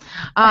him.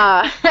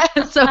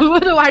 So who are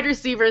the wide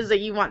receivers that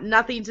you want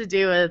nothing to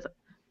do with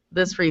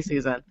this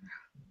preseason?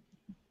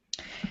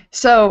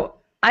 So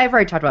I've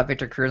already talked about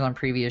Victor Cruz on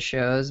previous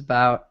shows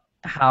about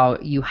how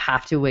you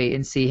have to wait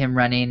and see him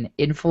running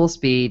in full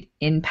speed,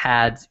 in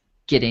pads,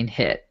 getting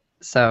hit.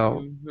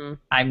 So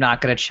I'm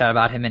not going to chat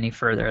about him any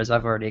further, as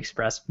I've already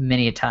expressed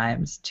many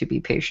times to be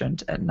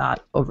patient and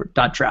not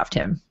draft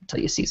him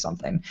until you see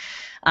something.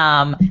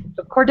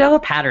 But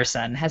Cordell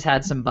Patterson has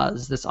had some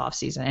buzz this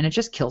offseason, and it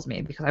just kills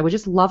me because I would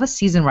just love a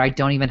season where I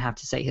don't even have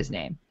to say his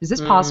name. Is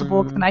this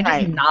possible? Can I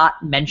just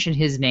not mention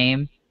his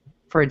name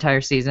for an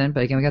entire season?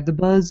 But again, we got the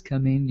buzz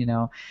coming,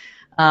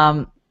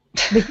 But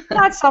he's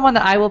not someone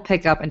that I will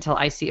pick up until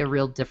I see a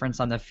real difference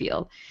on the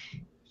field.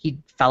 He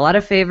fell out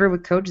of favor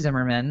with Coach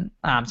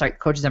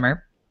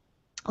Zimmer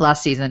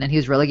last season, and he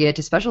was relegated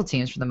to special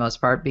teams for the most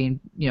part,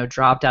 being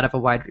dropped out of a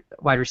wide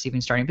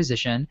receiving starting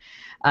position.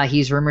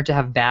 He's rumored to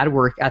have bad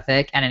work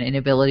ethic and an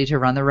inability to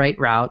run the right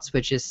routes,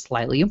 which is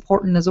slightly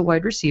important as a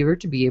wide receiver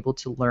to be able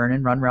to learn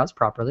and run routes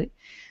properly.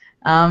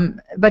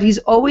 But he's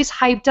always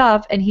hyped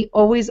up, and he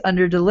always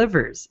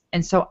underdelivers.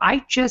 And so I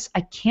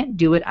can't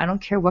do it. I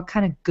don't care what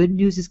kind of good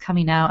news is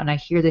coming out, and I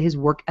hear that his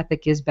work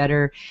ethic is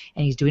better,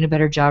 and he's doing a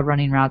better job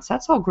running routes.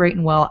 That's all great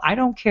and well. I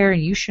don't care,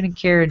 and you shouldn't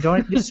care. And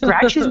don't just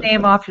scratch his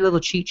name off your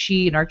little cheat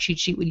sheet and our cheat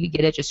sheet when you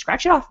get it. Just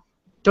scratch it off.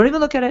 Don't even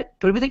look at it.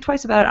 Don't even think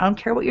twice about it. I don't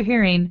care what you're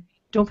hearing.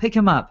 Don't pick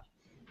him up.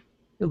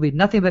 It'll be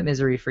nothing but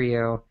misery for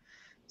you.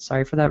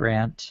 Sorry for that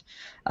rant.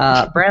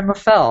 Brad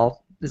LaFell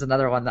is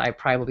another one that I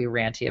probably will be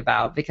ranty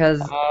about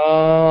because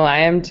Oh, I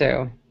am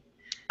too.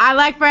 I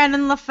like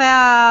Brandon LaFell.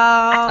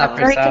 I'm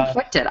very so.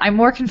 conflicted. I'm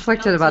more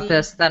conflicted about Guilty.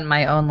 this than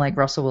my own like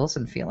Russell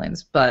Wilson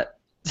feelings. But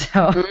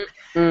so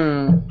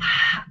Mm.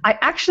 I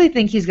actually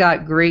think he's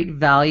got great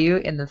value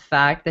in the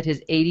fact that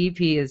his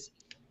ADP is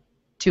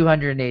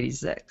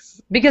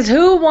 286. Because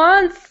who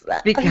wants?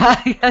 Because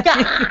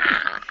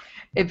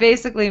it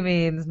basically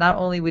means not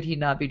only would he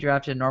not be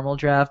drafted in normal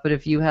draft, but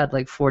if you had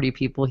like 40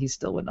 people, he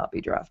still would not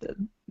be drafted.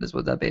 Is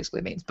what that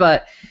basically means.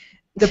 But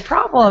the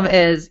problem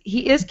is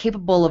he is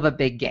capable of a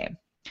big game,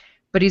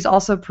 but he's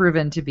also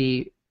proven to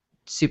be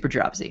super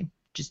dropsy.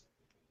 Just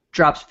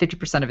drops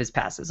 50% of his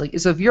passes. Like,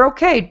 so if you're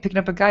okay picking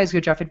up a guy who's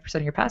going to drop 50%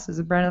 of your passes,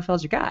 then Brandon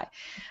LaFell's your guy.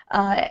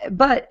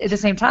 But at the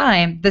same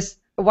time, this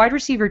wide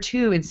receiver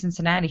 2 in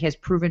Cincinnati has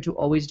proven to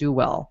always do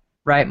well.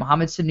 Right,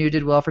 Mohamed Sanu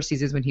did well for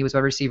seasons when he was wide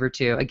receiver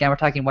 2. Again, we're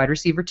talking wide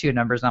receiver 2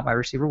 numbers, not wide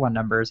receiver 1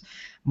 numbers.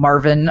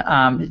 Marvin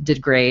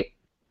did great.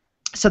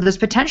 So there's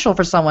potential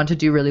for someone to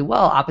do really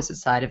well opposite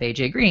side of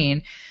AJ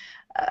Green.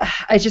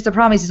 It's just the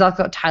problem is he's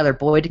also got Tyler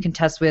Boyd to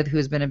contest with,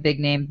 who's been a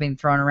big name being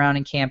thrown around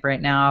in camp right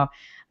now.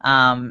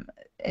 And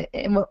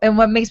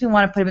what makes me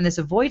want to put him in this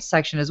avoid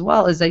section as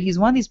well is that he's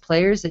one of these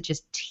players that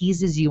just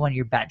teases you on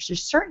your bench.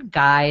 There's certain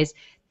guys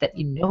that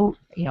you know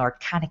are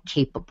kind of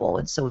capable,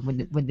 and so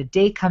when the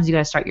day comes, you got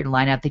to start your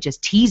lineup. They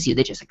just tease you.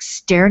 They just like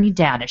staring you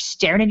down. They're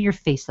staring in your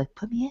face, like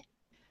put me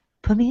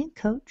in,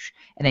 coach.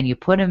 And then you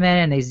put them in,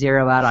 and they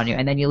zero out on you.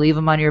 And then you leave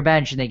them on your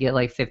bench, and they get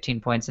like 15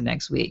 points the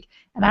next week.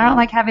 And I don't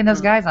like having those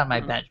guys on my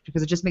bench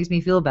because it just makes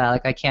me feel bad,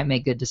 like I can't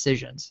make good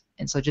decisions.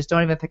 And so just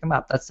don't even pick them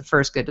up. That's the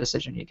first good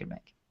decision you can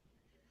make.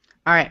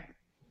 All right.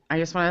 I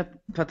just want to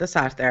put this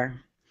out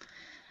there.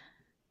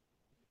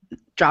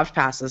 Dropped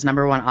passes,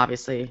 number 1,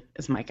 obviously,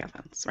 is Mike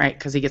Evans, right?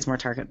 Because he gets more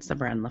targets than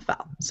Brandon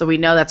LaFell. So we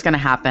know that's going to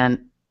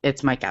happen.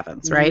 It's Mike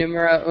Evans, right?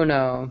 Numero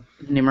uno.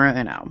 Numero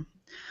uno.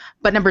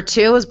 But number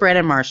 2 was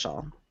Brandon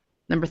Marshall.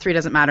 Number 3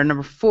 doesn't matter.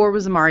 Number 4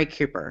 was Amari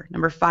Cooper.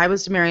 Number 5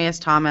 was Demaryius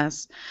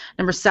Thomas.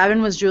 Number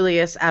 7 was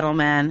Julius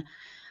Edelman.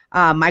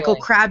 Michael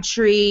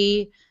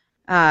Crabtree.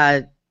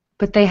 But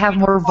they have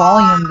more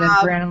volume than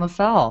Brandon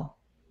LaFell.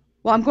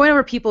 Well, I'm going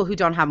over people who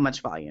don't have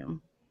much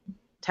volume.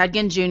 Ted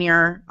Ginn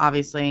Jr.,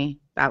 obviously.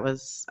 That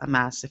was a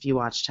mess if you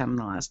watched him in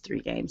the last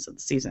 3 games of the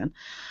season.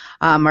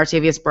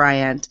 Martavius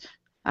Bryant,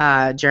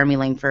 Jeremy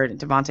Langford,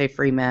 Devontae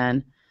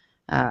Freeman,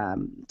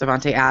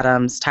 Devontae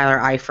Adams, Tyler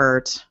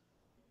Eifert,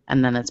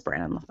 and then it's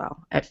Brandon LaFell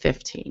at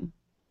 15.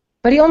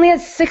 But he only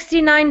has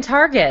 69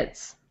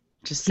 targets.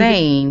 Just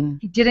saying.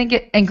 He didn't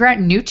get, and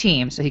Grant, new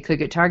team, so he could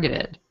get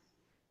targeted.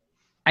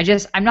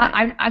 I'm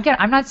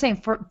not saying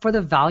for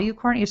the value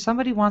corner, if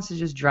somebody wants to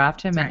just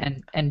draft him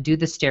and do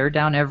the stare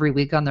down every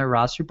week on their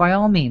roster, by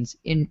all means,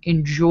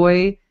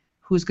 enjoy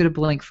who's going to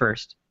blink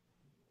first.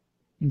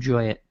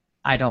 Enjoy it.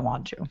 I don't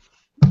want to.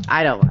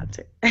 I don't want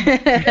to.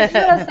 This is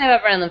what I'll say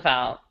about Brandon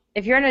LaFell.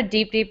 If you're in a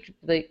deep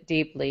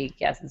league,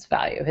 yes, it's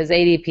value. His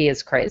ADP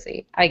is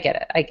crazy. I get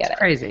it. It's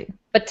crazy.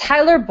 But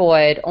Tyler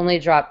Boyd only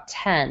dropped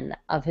 10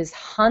 of his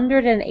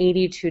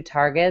 182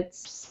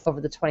 targets over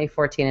the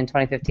 2014 and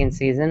 2015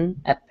 season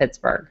at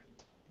Pittsburgh.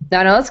 Now,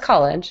 I know it's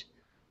college.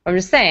 I'm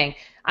just saying,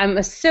 I'm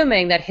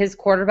assuming that his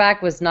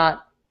quarterback was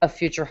not a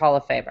future Hall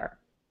of Famer.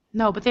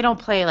 No, but they don't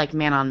play like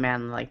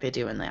man-on-man like they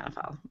do in the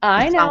NFL.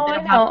 I know. They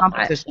don't have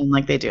competition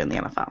like they do in the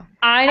NFL.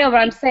 I know, but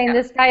I'm saying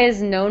this guy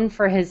is known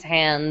for his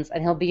hands,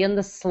 and he'll be in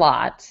the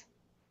slot,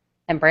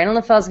 and Brandon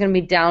LaFell is going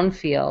to be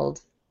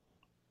downfield,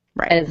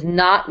 right? And is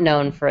not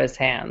known for his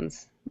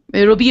hands.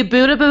 It'll be a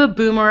bit of a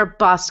boomer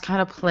bust kind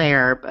of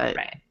player, but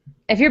right.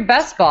 If you're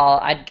best ball,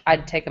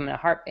 I'd take him in a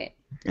heartbeat.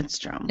 It's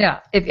true.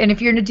 Yeah,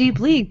 if you're in a deep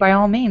league, by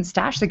all means,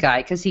 stash the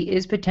guy because he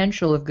is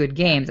potential of good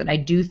games, and I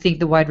do think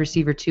the wide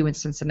receiver 2 in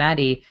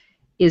Cincinnati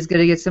is going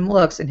to get some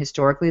looks, and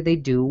historically they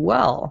do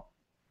well.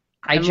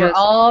 We're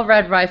all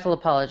Red Rifle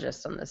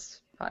apologists on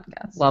this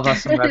podcast. Love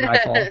us some Red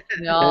Rifle.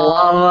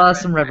 Love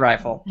us some Red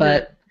Rifle.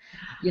 But,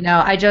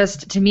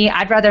 to me,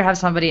 I'd rather have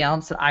somebody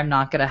else that I'm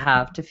not going to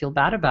have to feel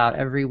bad about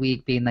every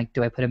week being like,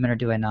 do I put him in or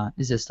do I not?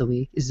 Is this the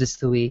week? Is this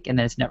the week? And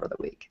then it's never the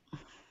week.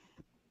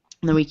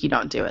 The week you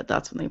don't do it,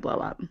 that's when they blow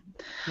up.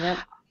 Yep.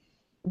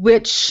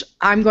 Which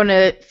I'm going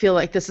to feel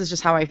like this is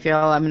just how I feel.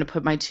 I'm going to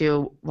put my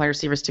 2 wide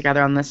receivers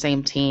together on the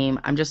same team.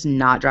 I'm just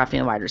not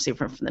drafting a wide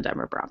receiver from the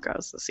Denver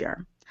Broncos this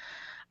year.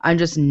 I'm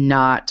just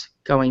not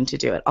going to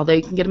do it. Although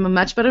you can get him a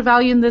much better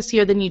value this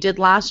year than you did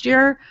last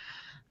year,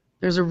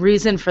 there's a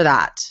reason for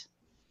that.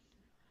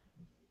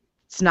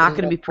 It's not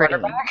going to be pretty.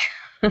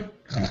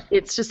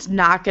 It's just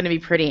not going to be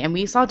pretty. And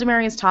we saw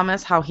Demaryius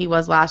Thomas, how he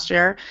was last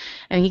year,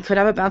 and he could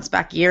have a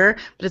bounce-back year,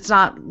 but it's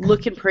not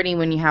looking pretty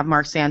when you have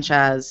Mark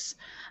Sanchez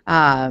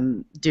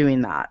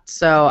doing that.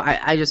 So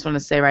I just want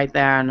to say right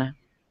there, and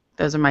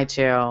those are my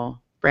 2.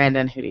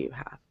 Brandon, who do you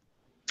have?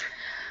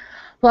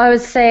 Well, I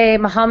would say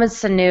Mohamed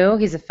Sanu.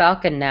 He's a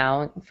Falcon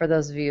now, for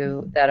those of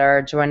you that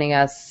are joining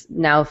us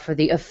now for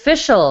the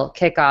official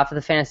kickoff of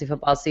the fantasy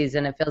football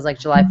season. It feels like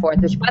July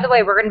 4th, which, by the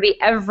way, we're going to be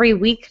every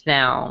week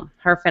now,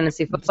 her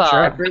fantasy football.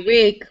 Every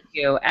week.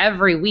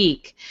 Every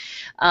week.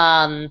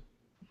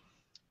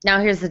 Now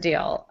here's the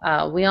deal.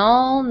 We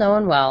all know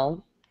and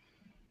well,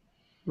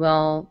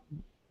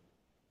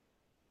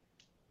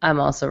 I'm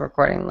also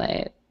recording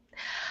late.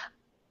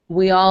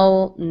 We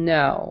all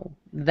know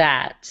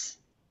that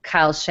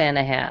Kyle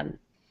Shanahan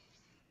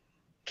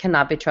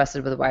cannot be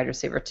trusted with a wide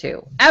receiver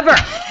 2. Ever!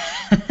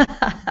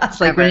 It's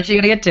like, when is she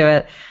going to get to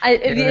it?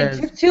 It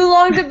took too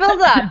long to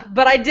build up,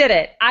 but I did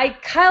it.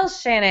 Kyle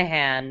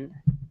Shanahan.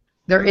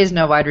 There is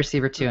no wide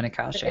receiver 2 in a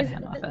Kyle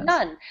Shanahan offense.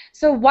 None.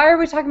 So why are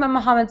we talking about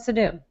Mohamed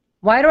Sanu?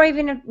 Why do I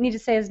even need to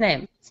say his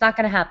name? It's not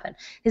going to happen.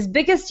 His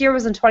biggest year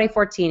was in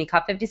 2014. He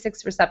caught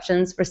 56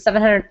 receptions for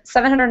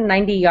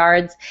 790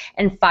 yards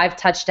and 5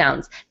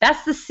 touchdowns.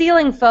 That's the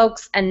ceiling,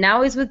 folks. And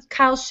now he's with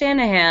Kyle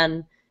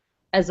Shanahan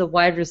as a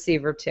wide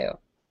receiver 2.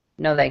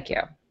 No, thank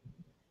you.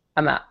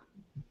 I'm out.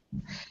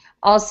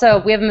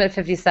 Also, we have him at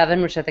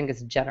 57, which I think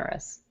is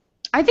generous.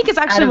 I think it's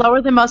actually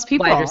lower than most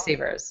people. Wide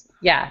receivers.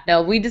 Yeah,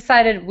 no, we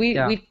decided we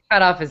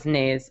cut off his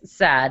knees.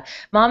 Sad.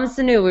 Mohamed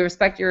Sanu, we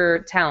respect your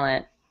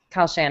talent.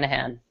 Kyle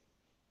Shanahan.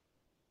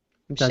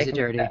 Does it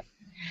dirty.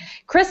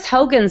 Chris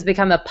Hogan's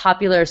become a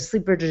popular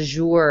sleeper du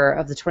jour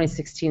of the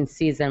 2016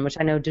 season, which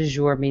I know du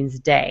jour means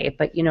day,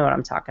 but you know what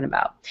I'm talking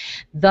about.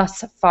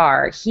 Thus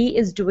far, he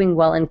is doing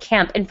well in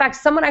camp. In fact,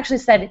 someone actually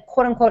said,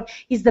 quote unquote,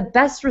 he's the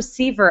best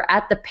receiver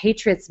at the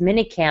Patriots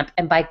minicamp,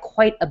 and by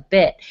quite a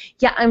bit.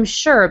 Yeah, I'm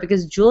sure,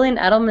 because Julian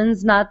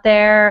Edelman's not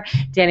there,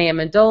 Danny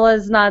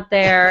Amendola's not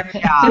there,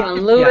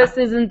 Dion Lewis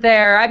isn't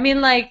there. I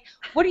mean, like,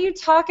 what are you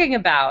talking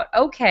about?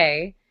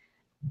 Okay.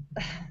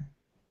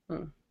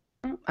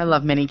 I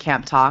love mini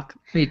camp talk.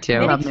 Me too.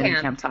 I love mini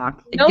camp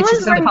talk. No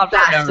one's wearing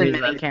pads in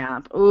mini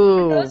camp.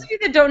 Ooh. For those of you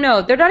that don't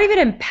know, they're not even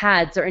in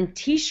pads. They're in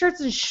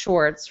t-shirts and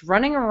shorts,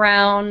 running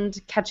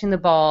around, catching the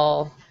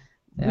ball.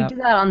 Yep. We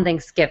do that on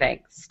Thanksgiving.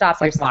 Stop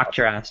yourself. Mock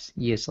drafts.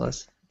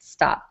 Useless.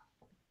 Stop.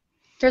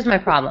 Here's my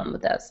problem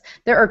with this.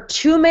 There are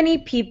too many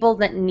people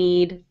that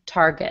need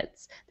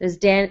targets. There's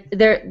Julian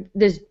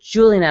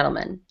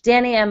Edelman,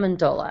 Danny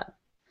Amendola,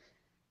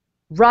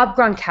 Rob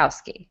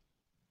Gronkowski.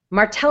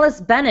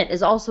 Martellus Bennett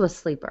is also a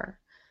sleeper.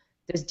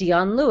 There's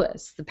Dion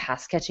Lewis, the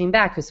pass-catching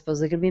back, who's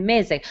supposedly going to be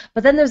amazing.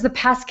 But then there's the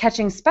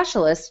pass-catching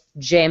specialist,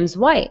 James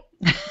White.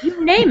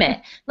 You name it.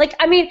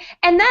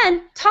 And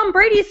then Tom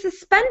Brady is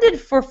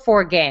suspended for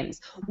 4 games.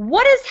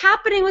 What is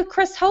happening with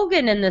Chris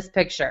Hogan in this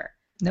picture?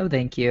 No,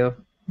 thank you.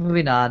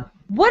 Moving on.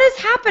 What is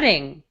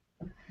happening?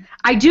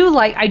 I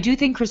do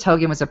think Chris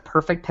Hogan was a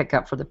perfect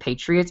pickup for the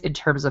Patriots in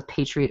terms of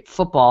Patriot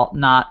football,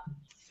 not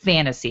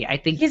fantasy. I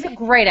think he's a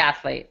great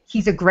athlete.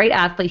 He's a great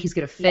athlete. He's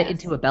going to fit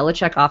into a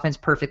Belichick offense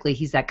perfectly.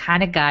 He's that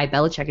kind of guy.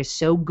 Belichick is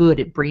so good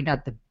at bringing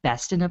out the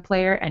best in a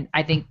player, and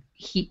I think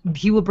he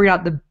will bring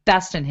out the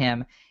best in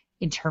him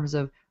in terms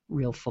of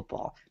real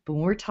football. But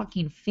when we're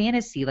talking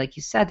fantasy, like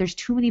you said, there's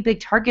too many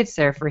big targets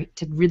there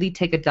to really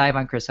take a dive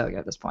on Chris Hogan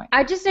at this point.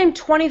 I just named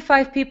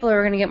 25 people who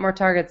are going to get more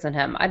targets than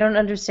him. I don't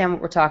understand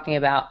what we're talking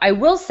about. I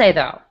will say,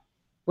 though,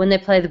 when they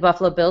play the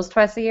Buffalo Bills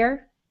twice a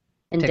year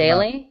in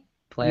daily,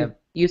 play him.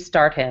 You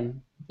start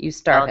him.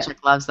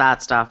 Belichick loves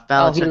that stuff.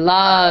 He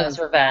loves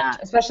revenge,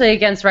 especially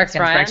against Rex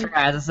Ryan.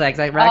 Rex.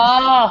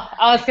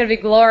 Oh, it's going to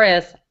be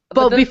glorious.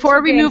 But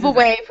before we move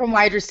away from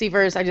wide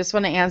receivers, I just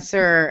want to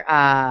answer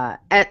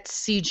at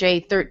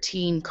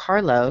CJ13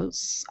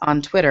 Carlos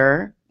on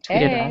Twitter.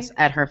 Tweeted us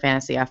at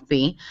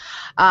HerFantasyFB.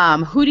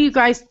 Who do you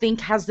guys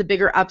think has the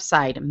bigger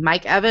upside,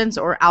 Mike Evans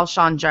or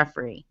Alshon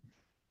Jeffrey?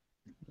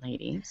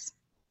 Ladies.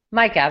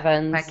 Mike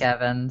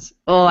Evans.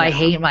 Oh, I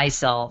hate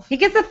myself. He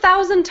gets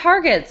 1,000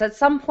 targets. At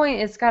some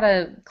point, it's got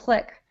to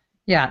click.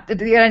 Yeah,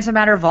 it's a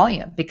matter of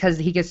volume because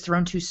he gets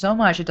thrown to so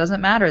much. It doesn't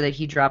matter that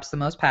he drops the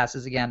most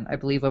passes again. I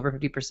believe over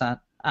 50%.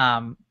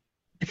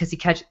 Because the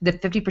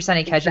 50%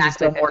 he catches is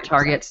still more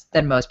targets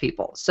than most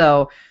people.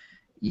 So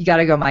you got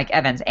to go Mike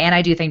Evans. And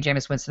I do think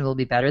Jameis Winston will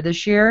be better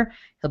this year.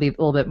 He'll be a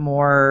little bit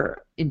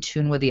more in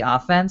tune with the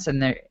offense,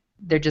 and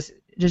they're just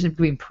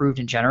being improved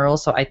in general.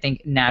 So I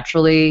think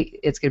naturally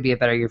it's going to be a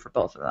better year for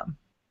both of them.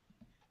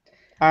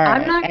 All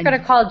right. I'm not going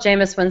to call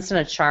Jameis Winston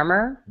a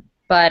charmer,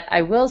 but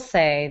I will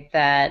say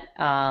that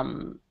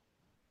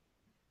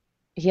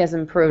he has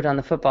improved on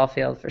the football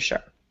field for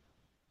sure.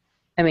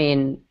 I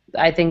mean,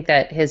 I think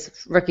that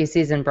his rookie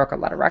season broke a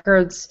lot of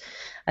records.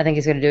 I think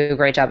he's going to do a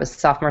great job his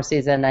sophomore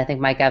season. I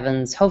think Mike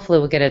Evans hopefully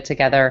will get it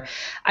together.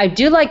 I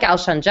do like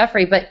Alshon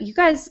Jeffrey, but you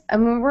guys, I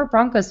mean, we're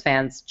Broncos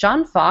fans.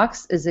 John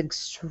Fox is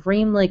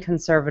extremely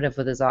conservative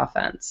with his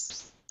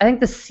offense. I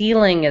think the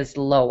ceiling is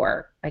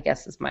lower, I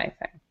guess is my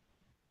thing.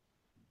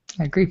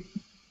 I agree.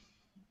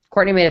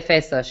 Courtney made a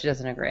face, though. She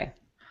doesn't agree.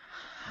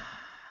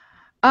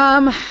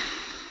 But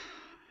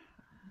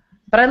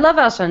I love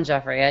Alshon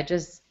Jeffrey.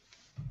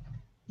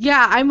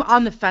 Yeah, I'm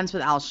on the fence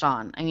with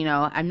Alshon.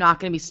 I'm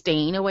not going to be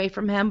staying away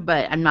from him,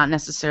 but I'm not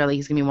necessarily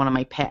he's going to be one of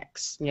my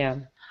picks. Yeah.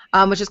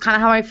 Which is kind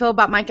of how I feel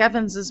about Mike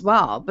Evans as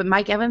well. But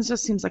Mike Evans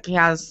just seems like he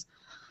has,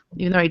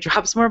 even though he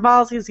drops more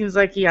balls, he seems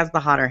like he has the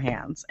hotter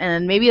hands.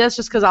 And maybe that's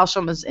just because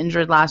Alshon was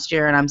injured last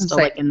year, and I'm still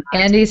in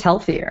and he's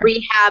healthier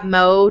rehab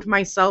mode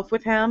myself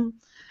with him.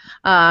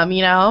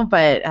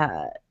 But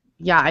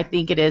Yeah, I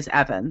think it is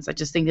Evans. I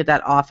just think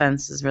that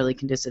offense is really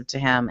conducive to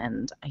him,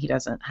 and he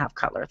doesn't have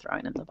Cutler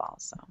throwing in the ball,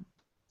 so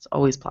it's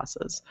always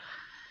pluses.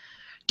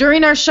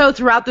 During our show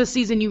throughout the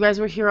season, you guys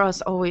will hear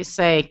us always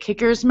say,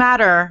 kickers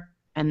matter,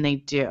 and they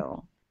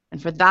do.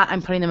 And for that,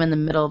 I'm putting them in the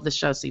middle of the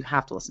show, so you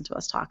have to listen to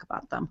us talk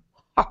about them.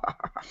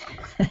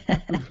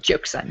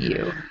 Joke's on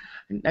you.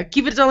 Now,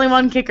 keep it to only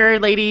one kicker,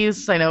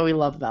 ladies. I know we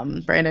love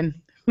them.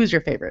 Brandon, who's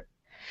your favorite?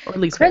 Or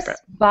least Chris favorite?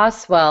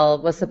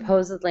 Boswell was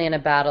supposedly in a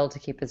battle to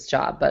keep his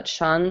job, but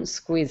Sean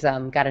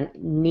Squeezum got a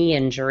knee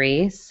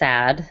injury.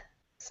 Sad.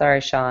 Sorry,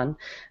 Sean.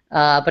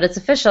 But it's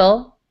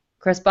official.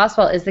 Chris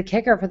Boswell is the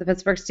kicker for the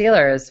Pittsburgh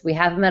Steelers. We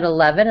have him at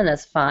 11, and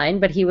that's fine,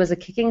 but he was a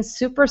kicking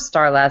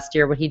superstar last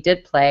year when he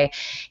did play.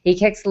 He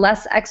kicks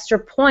less extra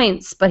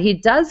points, but he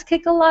does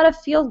kick a lot of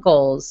field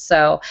goals.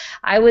 So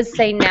I would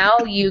say now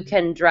you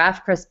can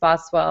draft Chris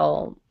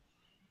Boswell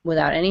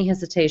without any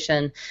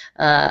hesitation.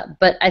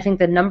 But I think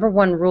the number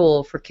one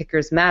rule for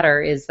kickers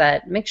matter is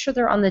that make sure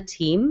they're on the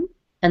team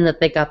and that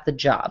they got the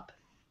job.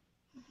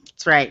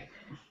 That's right.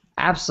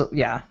 Absolutely,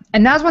 yeah.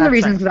 And that's one of the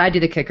reasons that I do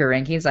the kicker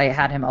rankings. I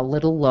had him a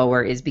little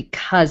lower is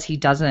because he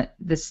doesn't.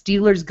 The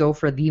Steelers go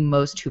for the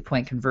most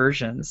 2-point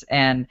conversions,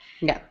 and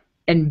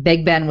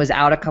Big Ben was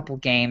out a couple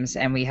games,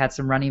 and we had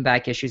some running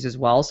back issues as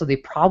well. So they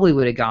probably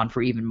would have gone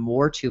for even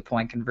more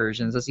 2-point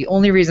conversions. That's the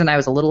only reason I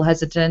was a little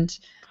hesitant.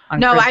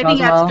 No, I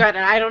think that's good,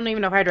 and I don't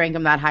even know if I'd rank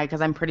him that high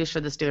because I'm pretty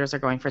sure the Steelers are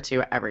going for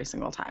 2 every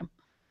single time.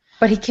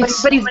 But he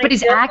kicks, but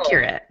he's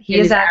accurate. He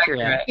is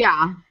accurate.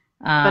 Yeah,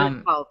 but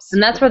it helps.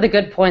 And that's where the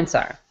good points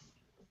are.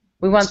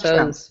 We want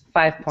those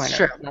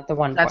 5-pointers, not the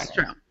 1-pointer. That's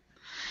true.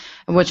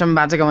 Which I'm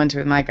about to go into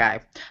with my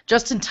guy.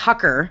 Justin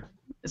Tucker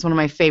is one of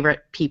my favorite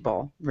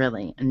people,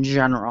 really, in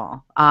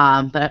general.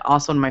 But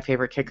also one of my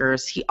favorite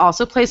kickers. He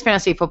also plays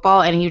fantasy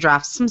football, and he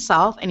drafts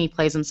himself, and he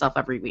plays himself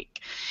every week.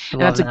 And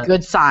that's a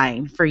good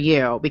sign for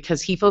you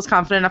because he feels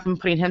confident enough in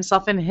putting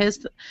himself in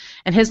his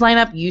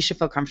lineup. You should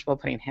feel comfortable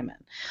putting him in.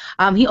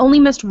 He only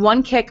missed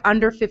 1 kick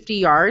under 50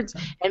 yards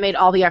and made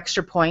all the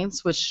extra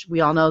points, which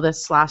we all know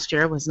this last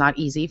year was not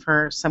easy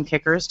for some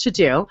kickers to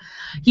do.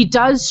 He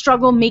does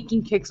struggle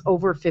making kicks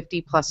over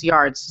 50-plus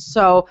yards.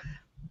 So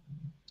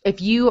if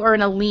you are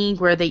in a league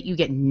where you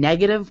get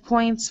negative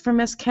points for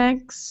missed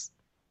kicks,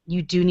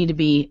 you do need to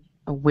be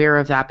aware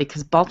of that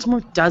because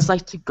Baltimore does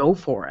like to go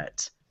for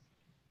it.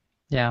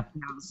 Yeah.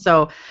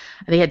 So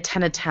they had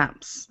 10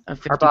 attempts of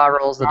 50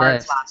 rolls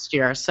yards last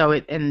year.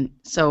 So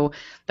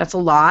that's a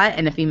lot.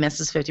 And if he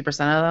misses 50%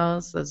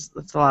 of those,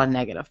 that's a lot of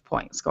negative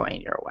points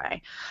going your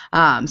way.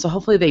 So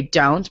hopefully they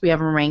don't. We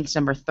have him ranked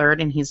number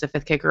 3rd, and he's the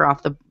 5th kicker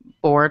off the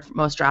board,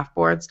 most draft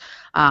boards.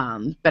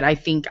 But I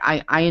think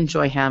I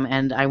enjoy him,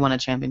 and I won a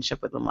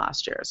championship with him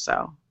last year.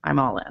 So I'm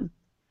all in.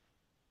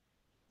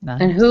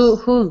 Nice. And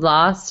who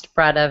lost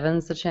Brad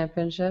Evans the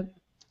championship?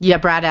 Yeah,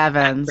 Brad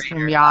Evans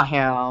from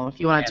Yahoo. If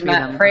you want to tweet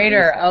him.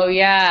 Prater. Oh,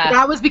 yeah.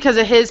 That was because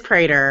of his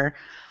Prater,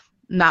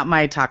 not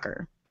my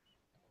Tucker.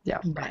 Yeah.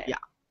 But yeah.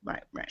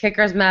 Right.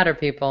 Kickers matter,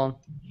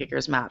 people.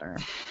 Kickers matter.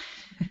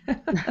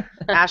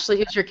 Ashley,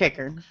 who's your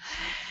kicker?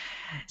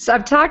 So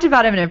I've talked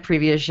about him in a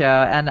previous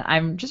show, and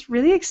I'm just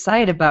really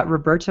excited about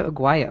Roberto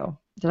Aguayo.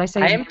 Did I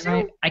say his name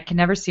right? I can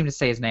never seem to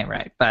say his name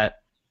right, but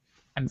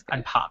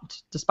I'm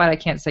pumped. Despite I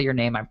can't say your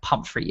name, I'm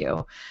pumped for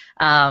you.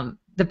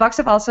 The Bucs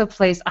have also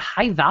placed a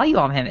high value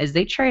on him as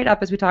they trade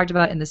up, as we talked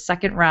about, in the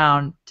 2nd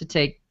round to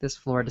take this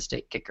Florida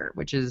State kicker,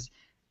 which is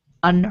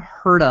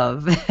unheard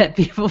of that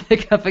people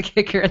pick up a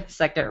kicker in the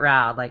 2nd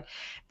round. Like,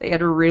 they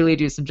had to really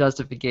do some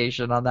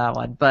justification on that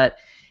one. But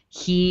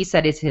he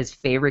said it's his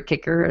favorite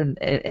kicker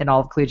in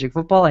all of collegiate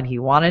football, and he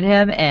wanted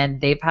him, and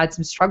they've had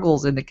some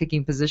struggles in the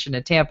kicking position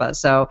in Tampa.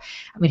 So,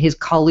 I mean, his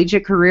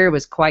collegiate career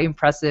was quite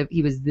impressive.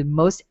 He was the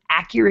most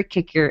accurate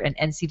kicker in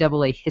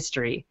NCAA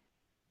history.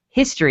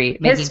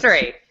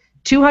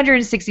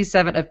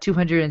 267 of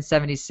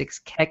 276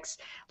 kicks.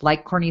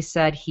 Like Courtney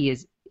said, he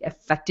is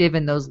effective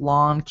in those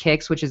long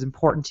kicks, which is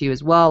important to you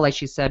as well. Like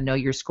she said, know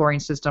your scoring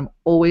system.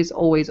 Always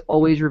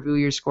review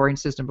your scoring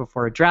system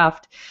before a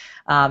draft.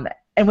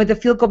 And with the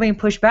field goal being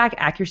pushed back,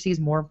 accuracy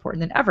is more important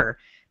than ever.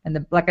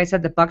 And like I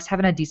said, the Bucs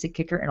haven't had a decent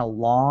kicker in a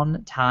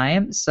long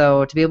time.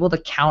 So to be able to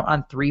count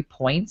on 3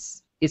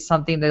 points is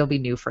something that'll be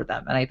new for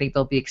them. And I think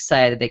they'll be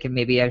excited. They can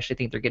maybe actually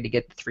think they're going to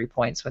get the 3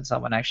 points when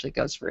someone actually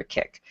goes for a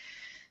kick.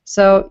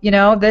 So,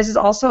 this is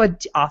also an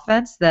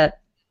offense that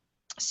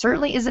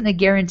certainly isn't a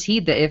guarantee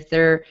that if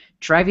they're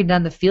driving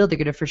down the field, they're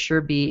going to for sure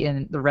be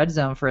in the red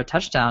zone for a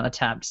touchdown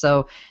attempt.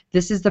 So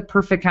this is the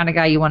perfect kind of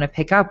guy you want to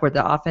pick up where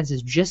the offense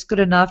is just good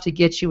enough to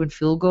get you in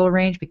field goal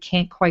range but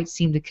can't quite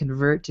seem to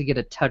convert to get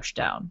a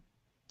touchdown.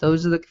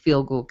 Those are the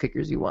field goal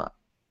kickers you want.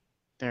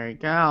 There you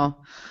go.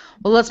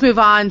 Well, let's move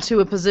on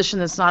to a position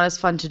that's not as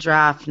fun to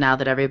draft now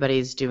that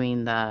everybody's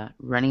doing the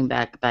running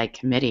back by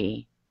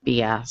committee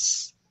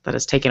BS that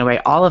has taken away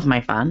all of my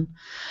fun.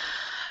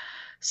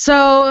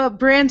 So,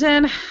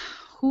 Brandon,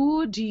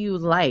 who do you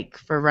like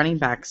for running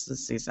backs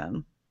this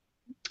season?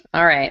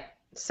 All right.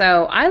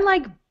 So I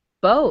like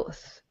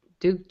both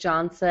Duke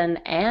Johnson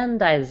and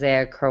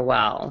Isaiah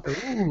Crowell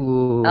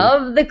Ooh.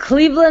 of the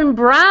Cleveland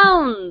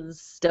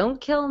Browns.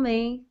 Don't kill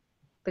me.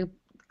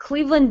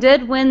 Cleveland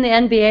did win the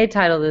NBA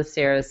title this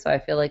year, so I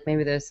feel like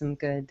maybe there's some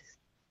good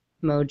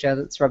mojo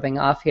that's rubbing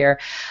off here.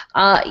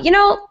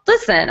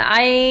 Listen,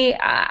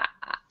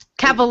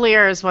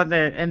 Cavaliers won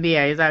the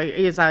NBA. Is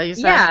that what you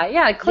said?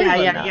 Yeah,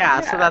 Cleveland. Yeah.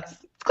 So that's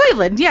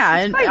Cleveland. Yeah,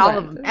 and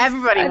Cleveland.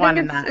 everybody won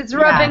in that. It's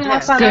rubbing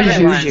off on good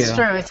everyone. juju. It's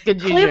true. It's good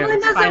juju.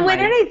 Cleveland doesn't win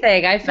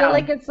anything. I feel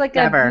like it's like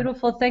never. a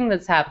beautiful thing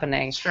that's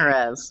happening.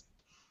 Sure is.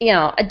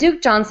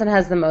 Duke Johnson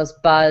has the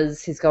most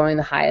buzz. He's going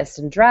the highest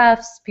in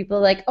drafts. People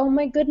are like, oh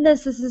my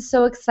goodness, this is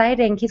so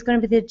exciting. He's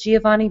going to be the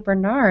Giovanni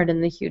Bernard in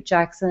the Hugh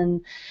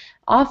Jackson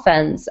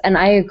offense. And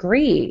I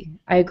agree.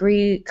 I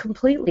agree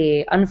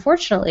completely.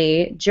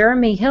 Unfortunately,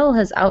 Jeremy Hill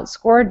has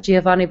outscored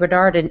Giovanni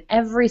Bernard in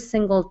every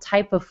single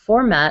type of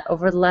format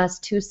over the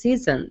last 2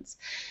 seasons.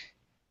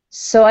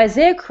 So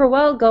Isaiah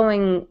Crowell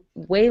going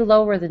way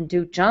lower than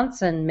Duke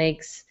Johnson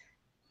makes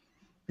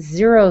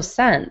 0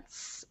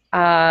 sense.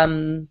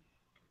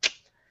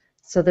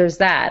 So there's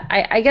that.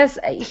 I guess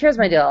here's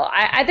my deal.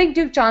 I think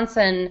Duke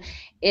Johnson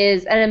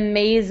is an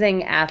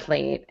amazing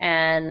athlete.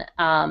 And,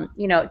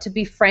 to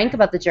be frank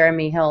about the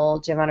Jeremy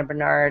Hill, Giovanni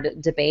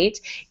Bernard debate,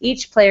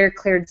 each player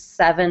cleared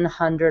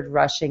 700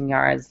 rushing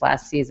yards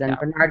last season. Yeah.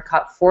 Bernard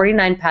caught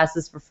 49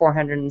 passes for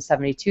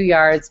 472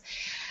 yards.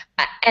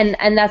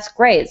 And that's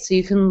great. So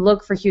you can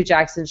look for Hugh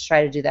Jackson to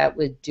try to do that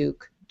with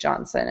Duke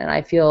Johnson. And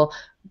I feel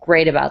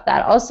great about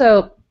that.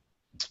 Also,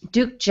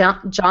 Duke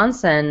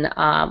Johnson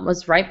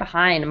was right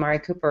behind Amari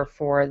Cooper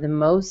for the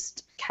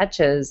most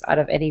catches out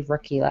of any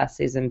rookie last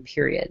season,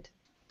 period.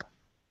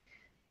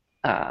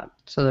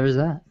 So there's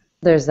that.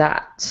 There's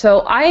that.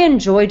 So I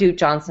enjoy Duke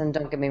Johnson,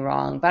 don't get me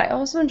wrong, but I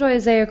also enjoy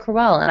Isaiah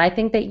Crowell, and I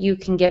think that you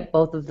can get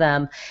both of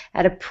them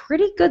at a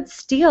pretty good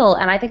steal,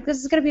 and I think this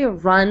is going to be a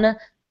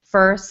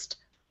run-first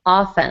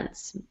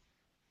offense,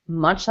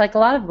 much like a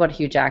lot of what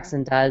Hugh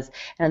Jackson does,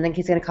 and I think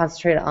he's going to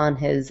concentrate on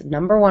his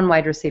number 1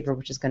 wide receiver,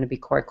 which is going to be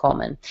Corey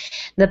Coleman.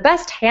 The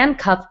best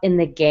handcuff in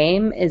the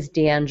game is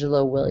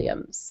D'Angelo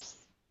Williams.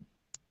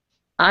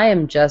 I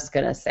am just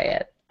going to say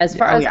it. As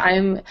far as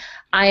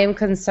I am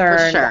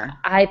concerned, sure.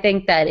 I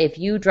think that if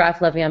you draft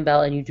Le'Veon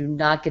Bell and you do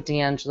not get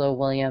D'Angelo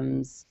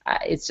Williams,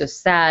 it's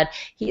just sad.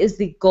 He is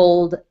the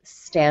gold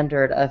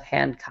standard of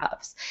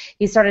handcuffs.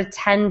 He started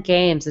 10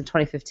 games in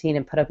 2015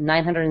 and put up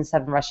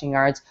 907 rushing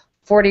yards,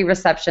 40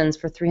 receptions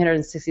for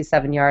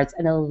 367 yards,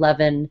 and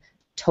 11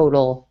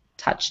 total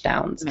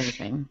touchdowns.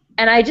 Amazing.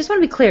 And I just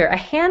want to be clear, a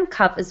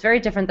handcuff is very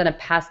different than a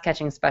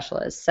pass-catching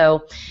specialist.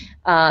 So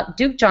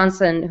Duke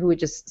Johnson, who we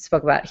just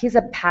spoke about, he's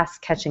a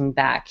pass-catching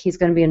back. He's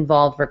going to be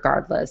involved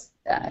regardless.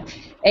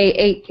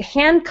 A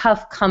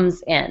handcuff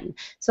comes in.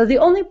 So the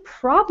only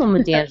problem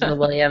with D'Angelo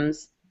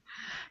Williams...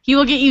 He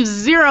will get you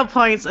 0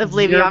 points if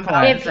Le'Veon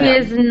Bell. If he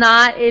is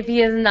not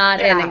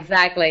in,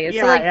 exactly.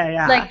 Yeah,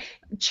 so like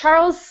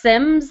Charles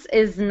Sims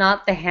is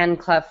not the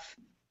handcuff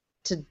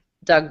to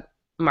Doug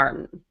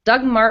Martin.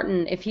 Doug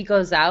Martin, if he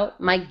goes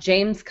out, Mike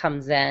James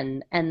comes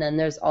in, and then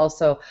there's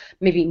also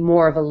maybe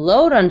more of a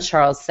load on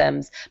Charles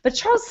Sims. But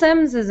Charles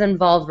Sims is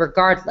involved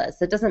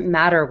regardless. It doesn't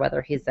matter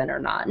whether he's in or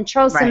not. And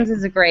Charles Sims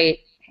is a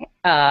great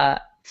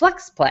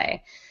flex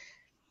play.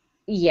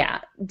 Yeah,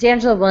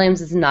 D'Angelo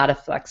Williams is not a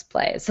flex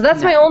play. So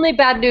that's my only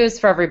bad news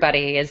for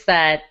everybody, is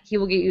that he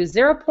will get you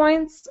 0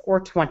 points or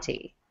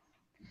 20.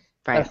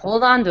 Right. But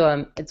hold on to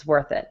him. It's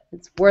worth it.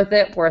 It's worth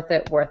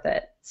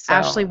it. So.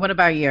 Ashley, what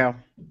about you?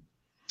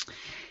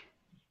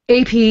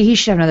 AP, he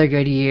should have another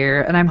good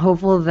year, and I'm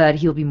hopeful that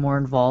he'll be more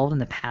involved in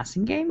the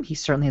passing game. He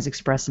certainly has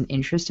expressed an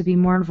interest to be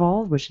more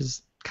involved, which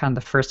is kind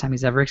of the first time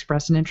he's ever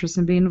expressed an interest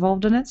in being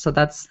involved in it, so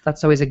that's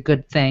always a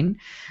good thing.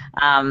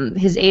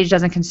 His age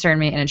doesn't concern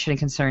me, and it shouldn't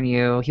concern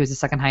you. He was the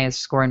second highest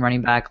scoring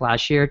running back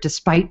last year,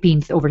 despite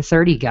being over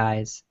 30,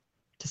 guys.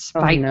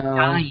 Despite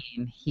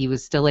dying, he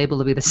was still able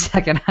to be the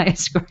second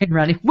highest scoring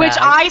running back. Which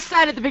I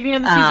said at the beginning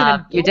of the season.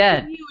 And you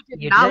did. You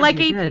did not like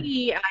AP.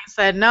 And I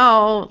said,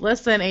 no,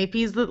 listen,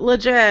 AP's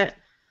legit.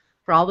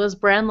 For all those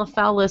Brand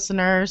LaFell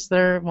listeners,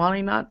 they're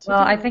wanting not to. Well,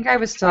 I think I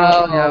was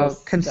still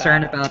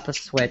concerned about the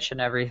switch and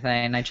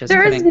everything. I just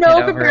there is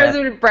no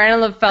comparison between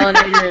Brandon LaFell and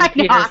Adrian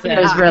Peterson.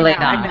 There's really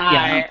not.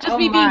 Yeah. Just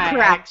me being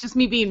correct. Just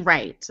me being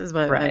right is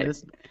what it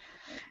is.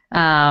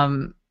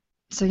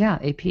 So yeah,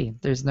 AP.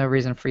 There's no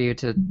reason for you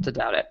to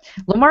doubt it.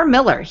 Lamar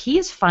Miller, he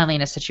is finally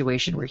in a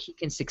situation where he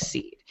can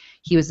succeed.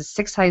 He was the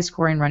 6th highest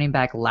scoring running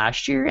back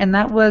last year, and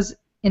that was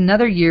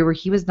another year where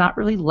he was not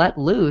really let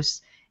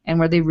loose and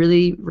where they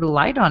really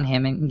relied on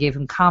him and gave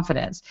him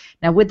confidence.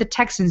 Now with the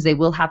Texans, they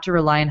will have to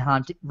rely on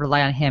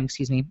him,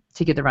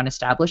 to get the run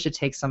established, to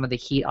take some of the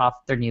heat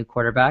off their new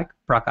quarterback,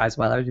 Brock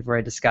Osweiler, we've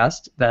already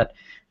discussed. But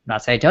I'm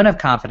not saying I don't have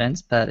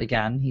confidence, but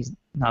again, he's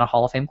not a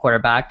Hall of Fame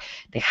quarterback.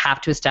 They have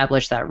to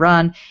establish that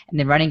run, and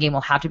the running game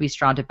will have to be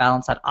strong to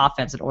balance that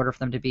offense in order for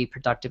them to be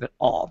productive at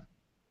all.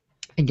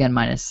 Again,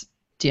 minus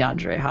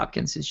DeAndre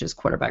Hopkins, who's just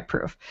quarterback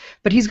proof.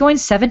 But he's going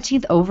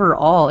 17th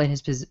overall in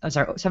his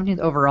 17th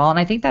overall, and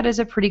I think that is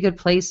a pretty good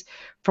place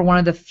for one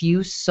of the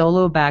few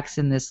solo backs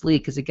in this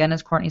league. Because again,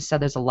 as Courtney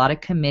said, there's a lot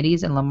of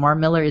committees, and Lamar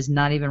Miller is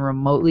not even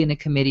remotely in a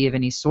committee of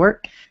any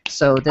sort.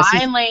 So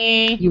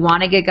you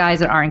want to get guys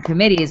that aren't in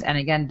committees, and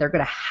again, they're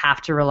going to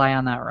have to rely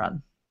on that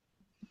run.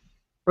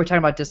 We're talking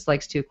about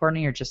dislikes too,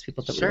 Courtney, or just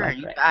people that we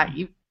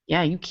like?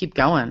 Sure, you keep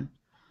going.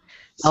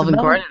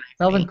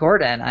 Melvin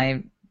Gordon,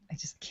 I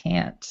just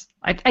can't.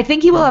 I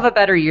think he will have a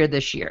better year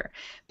this year,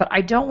 but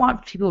I don't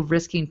want people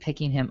risking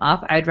picking him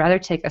up. I'd rather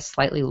take a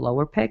slightly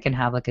lower pick and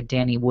have like a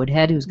Danny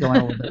Woodhead who's going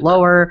a little bit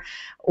lower,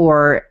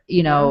 or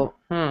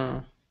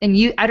and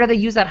I'd rather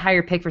use that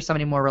higher pick for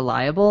somebody more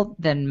reliable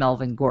than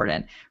Melvin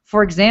Gordon.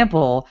 For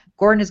example,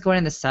 Gordon is going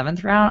in the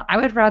 7th round. I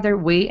would rather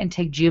wait and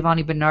take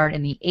Giovanni Bernard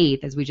in the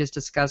 8th, as we just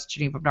discussed.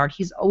 Giovanni Bernard,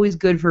 he's always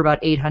good for about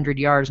 800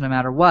 yards no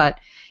matter what.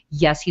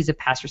 Yes, he's a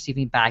pass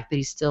receiving back, but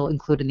he's still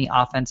included in the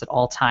offense at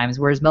all times.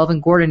 Whereas Melvin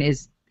Gordon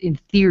is, in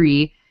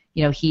theory,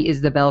 he is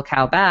the bell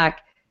cow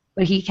back,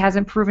 but he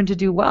hasn't proven to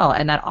do well.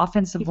 And that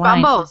offensive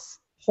line is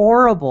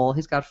horrible.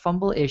 He's got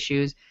fumble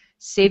issues.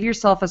 Save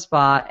yourself a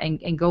spot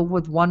and go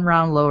with 1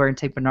 round lower and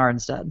take Bernard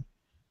instead.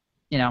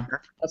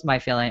 That's my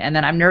feeling. And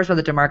then I'm nervous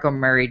about the DeMarco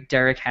Murray,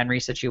 Derrick Henry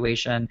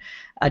situation,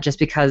 just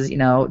because,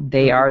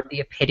 they are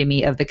the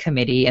epitome of the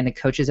committee, and the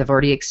coaches have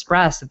already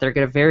expressed that they're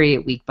going to vary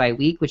it week by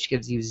week, which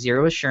gives you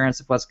zero assurance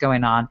of what's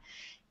going on.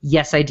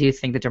 Yes, I do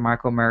think that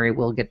DeMarco Murray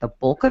will get the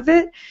bulk of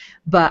it,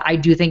 but I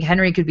do think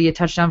Henry could be a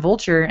touchdown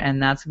vulture,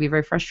 and that's going to be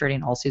very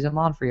frustrating all season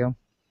long for you.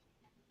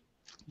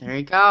 There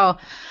you go.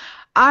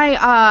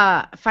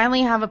 I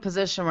finally have a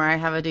position where I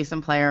have a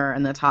decent player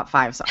in the top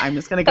 5, so I'm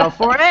just going to go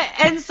for it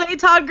and say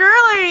Todd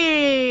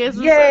Gurley. This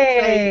is so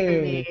exciting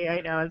for me. I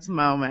know it's a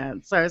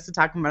moment. So I was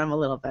talking about him a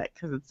little bit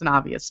because it's an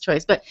obvious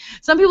choice. But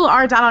some people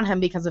are down on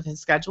him because of his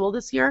schedule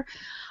this year.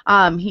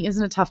 He is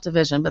in a tough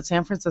division, but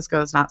San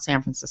Francisco is not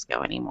San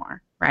Francisco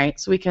anymore, right?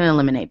 So we can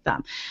eliminate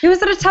them. He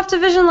was in a tough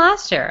division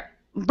last year.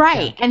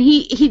 Right, yeah. And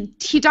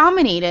he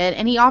dominated,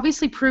 and he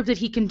obviously proved that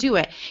he can do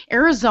it.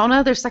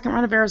 Arizona, their second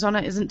round of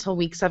Arizona isn't until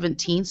week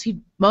 17, so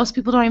most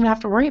people don't even have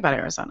to worry about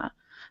Arizona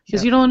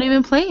because you don't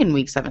even play in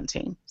week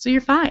 17, so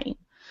you're fine.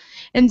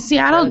 And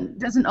Seattle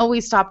doesn't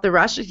always stop the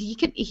rush. He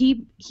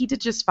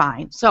did just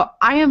fine. So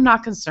I am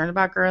not concerned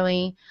about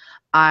Gurley.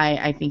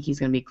 I think he's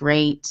going to be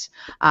great.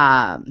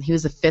 He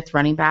was the 5th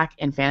running back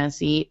in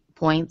fantasy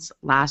points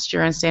last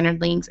year in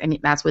standard leagues, and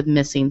that's with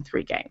missing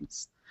 3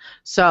 games.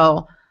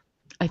 So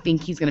I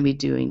think he's going to be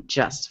doing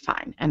just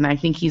fine, and I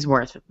think he's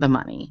worth the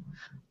money.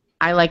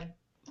 I like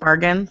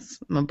bargains.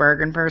 I'm a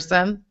bargain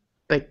person,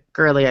 but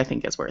Gurley I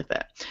think is worth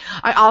it.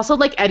 I also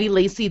like Eddie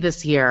Lacy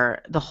this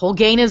year. The whole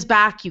gain is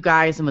back, you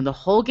guys, and when the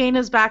whole gain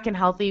is back and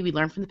healthy, we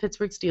learned from the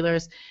Pittsburgh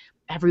Steelers,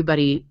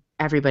 everybody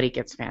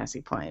gets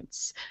fantasy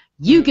points.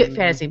 You get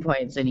fantasy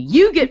points, and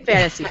you get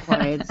fantasy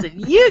points,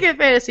 and you get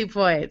fantasy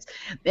points.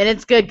 And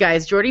it's good,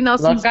 guys. Jordy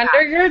Nelson's Look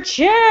under your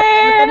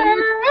chair.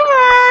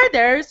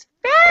 There's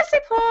fantasy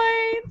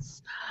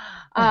points.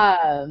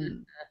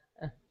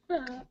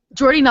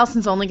 Jordy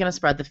Nelson's only going to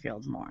spread the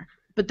field more.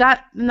 But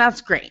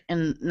that's great,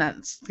 and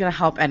that's going to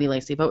help Eddie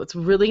Lacy. But what's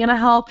really going to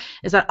help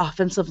is that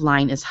offensive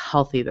line is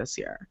healthy this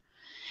year.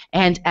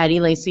 And Eddie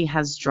Lacy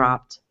has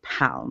dropped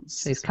pounds.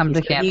 So he's coming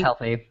to camp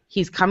healthy.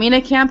 He's coming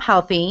to camp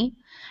healthy.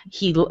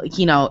 He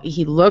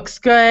looks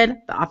good.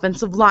 The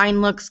offensive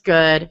line looks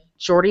good.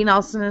 Jordy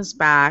Nelson is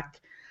back.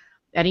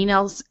 Eddie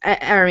Lacy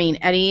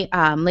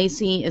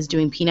is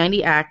doing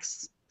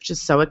P90X, which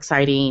is so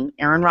exciting.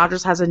 Aaron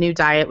Rodgers has a new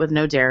diet with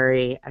no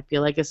dairy. I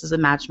feel like this is a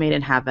match made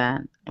in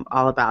heaven. I'm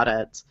all about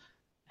it.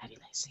 Eddie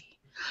Lacy.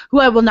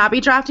 Who I will not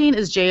be drafting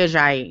is Jay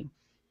Ajayi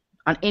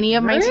on any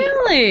of my teams.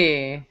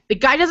 Really? The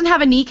guy doesn't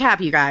have a kneecap,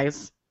 you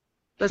guys.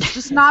 Let's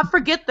just not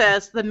forget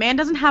this. The man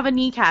doesn't have a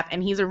kneecap,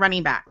 and he's a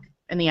running back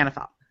in the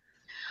NFL.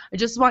 I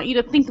just want you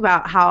to think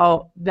about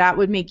how that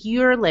would make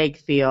your leg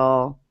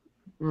feel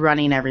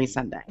running every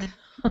Sunday.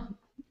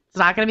 It's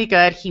not going to be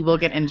good. He will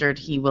get injured.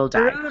 He will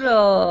die.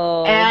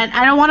 Brutal. And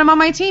I don't want him on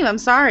my team. I'm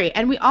sorry.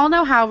 And we all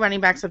know how running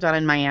backs have done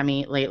in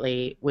Miami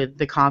lately with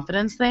the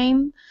confidence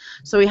thing.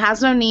 So he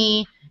has no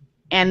knee,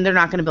 and they're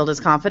not going to build his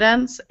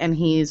confidence, and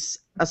he's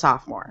a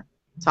sophomore.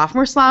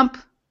 Sophomore slump,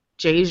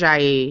 Jay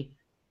Ajayi,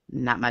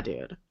 not my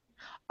dude.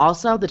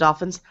 Also, the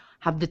Dolphins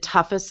have the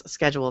toughest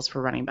schedules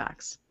for running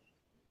backs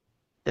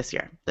this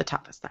year. The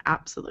toughest, the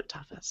absolute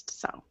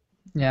toughest. So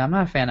yeah, I'm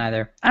not a fan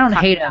either. I don't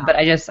hate him, but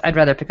I'd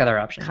rather pick other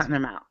options. Cutting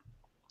him out.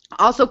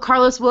 Also,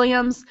 Carlos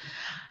Williams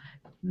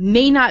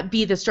may not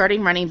be the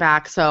starting running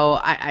back. So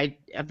I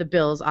of the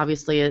Bills,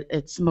 obviously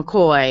it's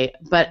McCoy,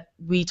 but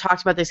we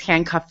talked about this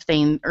handcuff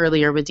thing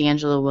earlier with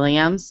D'Angelo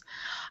Williams.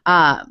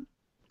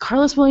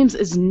 Carlos Williams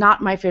is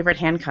not my favorite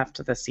handcuff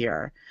to this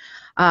year.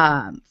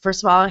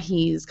 First of all,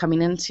 he's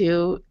coming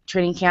into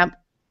training camp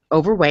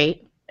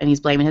overweight, and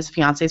he's blaming his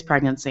fiance's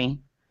pregnancy.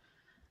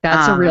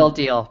 That's a real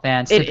deal,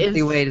 man.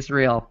 Sympathy weight is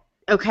real.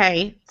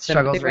 Okay.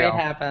 Struggle's real. Sympathy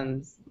weight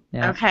happens.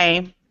 Yeah.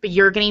 Okay, but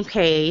you're getting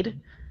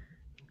paid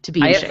to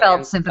be. I have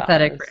felt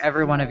sympathetic for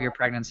every one of your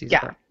pregnancies.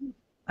 Yeah.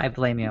 I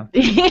blame you.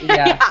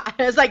 Yeah.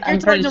 It's like you're I'm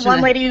telling pretty the sure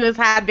one lady who has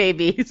had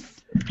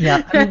babies.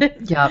 Yeah.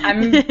 Yeah.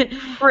 I'm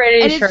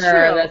pretty And sure it's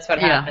true. that's what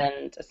Yeah.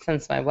 happened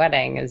since my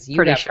wedding is you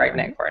Pretty got sure.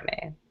 pregnant,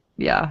 Courtney.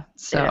 Yeah.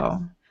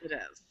 So. It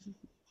is.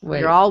 Wait.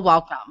 You're all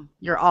welcome.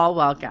 You're all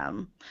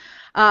welcome.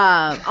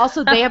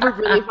 Also, they have a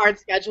really hard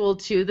schedule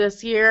too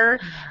this year,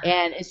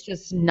 and it's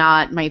just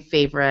not my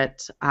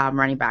favorite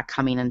running back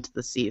coming into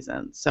the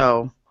season.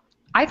 So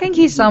I think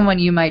he's someone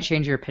you might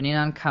change your opinion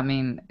on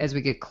coming as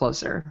we get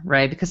closer,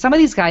 right? Because some of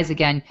these guys,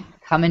 again,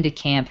 come into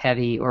camp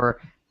heavy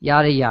or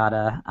yada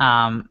yada.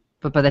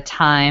 But by the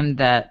time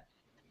that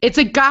it's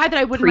a guy that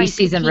I wouldn't mind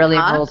preseason picking really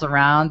up. rolls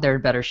around, they're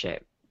in better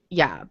shape.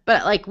 Yeah,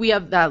 but like we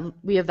have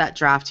that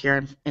draft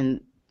here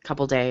in a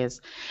couple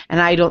days, and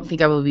I don't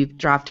think I will be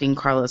drafting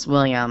Carlos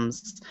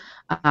Williams.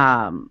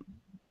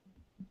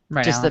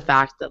 Right Just now. the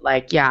fact that,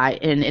 like, yeah,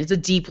 and it's a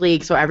deep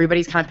league, so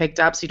everybody's kind of picked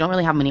up, so you don't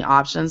really have many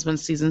options when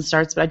season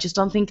starts, but I just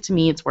don't think, to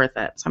me, it's worth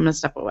it, so I'm going to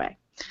step away.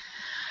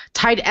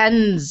 Tight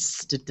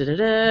ends.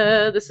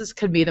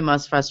 Could be the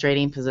most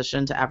frustrating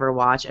position to ever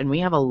watch, and we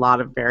have a lot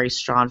of very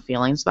strong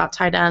feelings about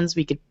tight ends.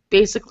 We could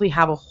basically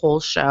have a whole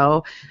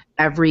show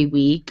every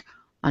week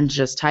on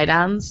just tight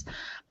ends,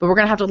 but we're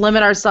going to have to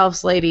limit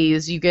ourselves,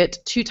 ladies. You get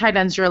 2 tight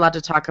ends you're allowed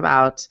to talk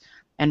about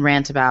and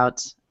rant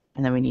about,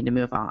 and then we need to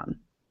move on.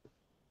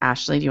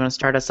 Ashley, do you want to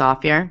start us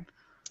off here?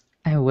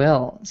 I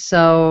will.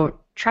 So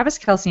Travis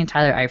Kelce and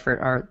Tyler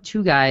Eifert are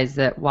 2 guys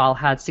that, while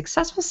had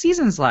successful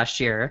seasons last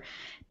year,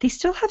 they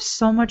still have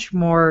so much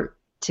more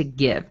to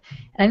give.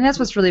 And I think that's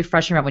what's really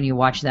frustrating about when you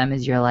watch them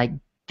is you're like,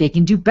 they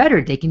can do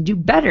better, they can do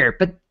better.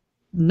 But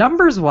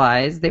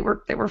numbers-wise, they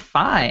were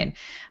fine.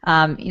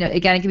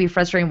 Again, it can be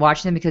frustrating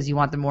watching them because you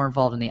want them more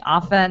involved in the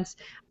offense.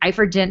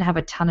 Eifert didn't have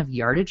a ton of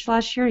yardage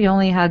last year. He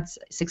only had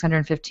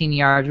 615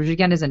 yards, which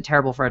again isn't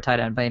terrible for a tight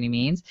end by any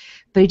means.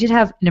 But he did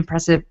have an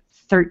impressive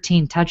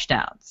 13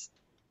 touchdowns.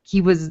 He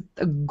was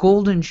a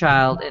golden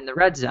child in the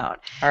red zone.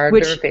 Hard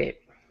to repeat.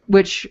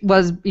 Which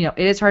was, it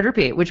is hard to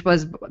repeat, which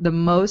was the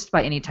most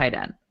by any tight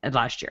end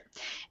last year.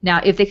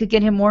 Now, if they could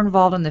get him more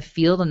involved on the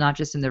field and not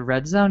just in the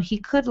red zone, he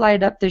could light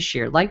it up this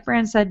year. Like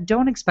Brand said,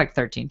 don't expect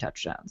 13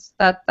 touchdowns.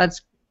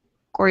 That's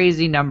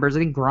crazy numbers. I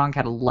think Gronk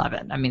had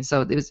 11. I mean,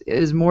 so it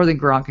was more than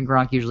Gronk, and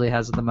Gronk usually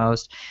has the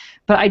most.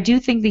 But I do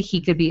think that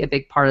he could be a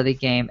big part of the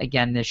game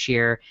again this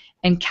year.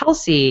 And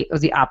Kelce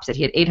was the opposite.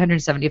 He had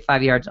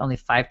 875 yards, only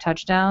 5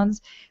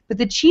 touchdowns. But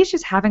the Chiefs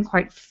just haven't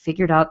quite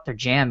figured out their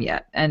jam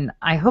yet. And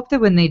I hope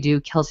that when they do,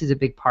 Kelce's a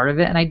big part of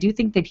it. And I do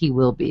think that he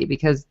will be,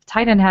 because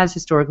tight end has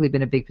historically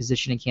been a big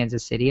position in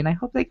Kansas City. And I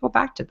hope they go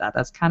back to that.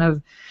 That's kind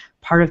of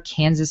part of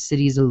Kansas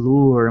City's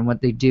allure and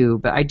what they do.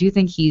 But I do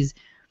think he's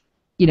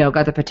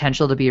got the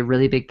potential to be a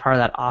really big part of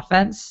that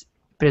offense,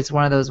 but it's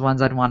one of those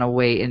ones I'd want to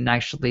wait and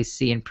actually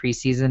see in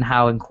preseason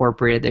how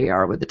incorporated they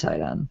are with the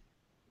tight end.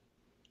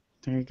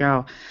 There you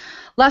go.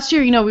 Last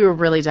year, we were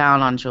really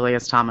down on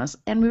Julius Thomas,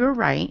 and we were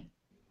right.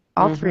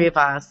 All 3 of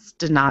us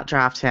did not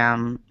draft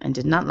him and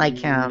did not like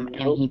him,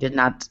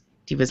 and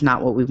he was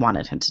not what we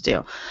wanted him to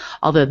do.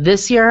 Although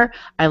this year,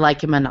 I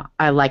like him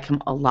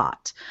a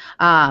lot.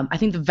 I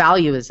think the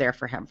value is there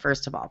for him,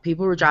 first of all.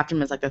 People were drafting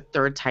him as like the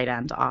 3rd tight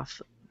end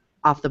off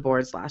the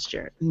boards last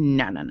year.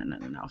 No.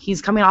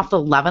 He's coming off the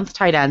 11th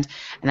tight end,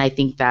 and I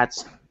think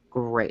that's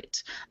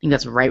great. I think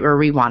that's right where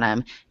we want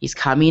him. He's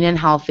coming in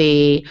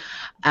healthy.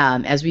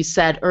 As we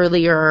said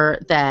earlier,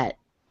 that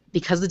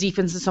because the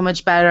defense is so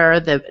much better,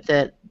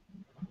 the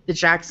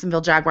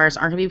Jacksonville Jaguars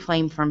aren't going to be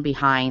playing from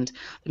behind.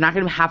 They're not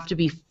going to have to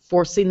be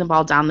forcing the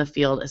ball down the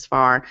field as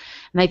far.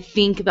 And I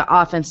think the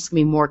offense is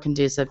going to be more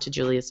conducive to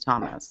Julius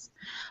Thomas.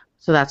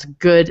 So that's a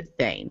good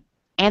thing.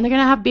 And they're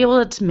going to be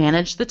able to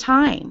manage the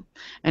time.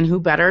 And who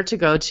better to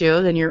go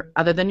to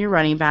other than your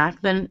running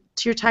back than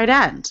to your tight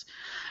end.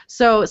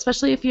 So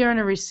especially if you're in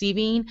a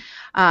receiving,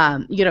 a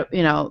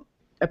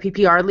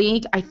PPR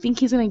league, I think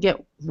he's going to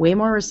get way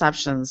more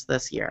receptions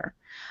this year.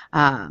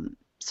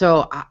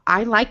 So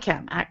I like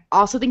him. I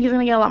also think he's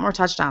going to get a lot more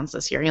touchdowns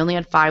this year. He only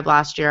had 5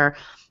 last year.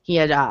 He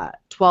had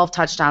 12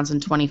 touchdowns in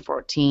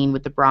 2014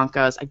 with the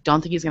Broncos. I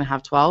don't think he's going to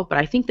have 12, but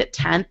I think that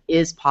 10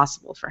 is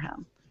possible for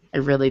him. I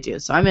really do.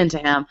 So I'm into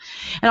him.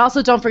 And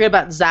also don't forget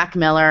about Zach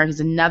Miller.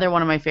 He's another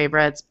one of my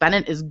favorites.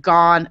 Bennett is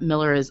gone.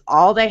 Miller is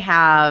all they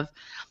have.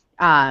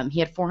 He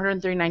had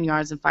 439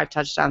 yards and 5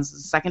 touchdowns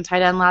as the 2nd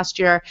tight end last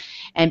year,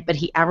 but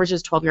he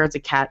averages 12 yards a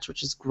catch,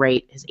 which is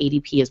great. His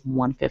ADP is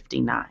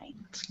 159.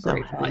 So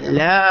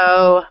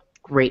hello.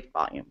 Great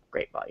volume.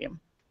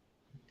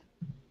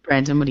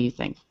 Brandon, what do you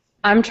think?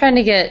 I'm trying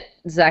to get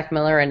Zach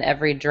Miller in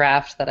every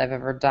draft that I've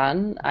ever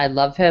done. I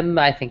love him.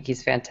 I think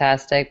he's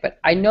fantastic, but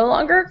I no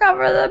longer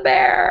cover the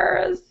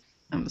Bears.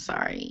 I'm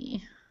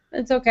sorry.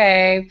 It's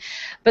okay.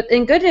 But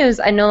in good news,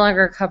 I no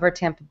longer cover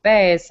Tampa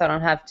Bay, so I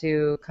don't have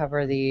to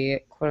cover the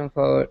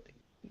quote-unquote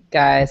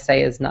guy I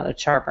say is not a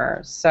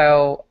charmer.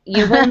 So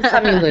you win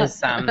some, you lose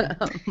some.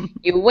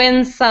 You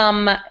win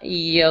some,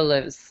 you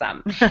lose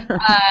some.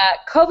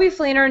 Kobe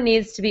Fleener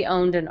needs to be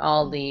owned in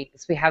all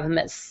leagues. We have him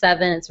at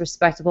 7. It's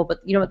respectable. But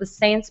you know what? The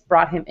Saints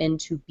brought him in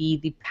to be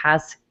the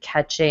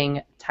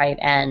pass-catching tight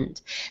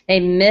end. They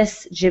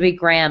miss Jimmy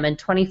Graham. In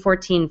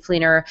 2014,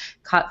 Fleener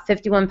caught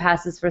 51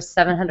 passes for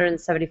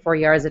 774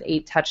 yards and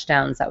 8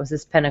 touchdowns. That was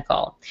his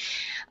pinnacle.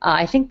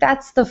 I think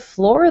that's the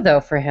floor, though,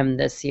 for him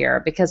this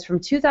year, because from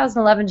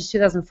 2011 to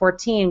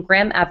 2014,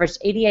 Graham averaged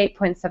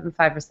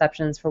 88.75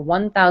 receptions for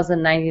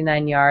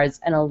 1,099 yards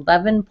and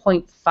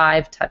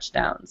 11.5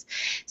 touchdowns.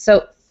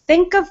 So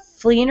think of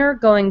Fleener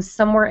going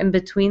somewhere in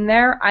between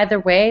there. Either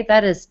way,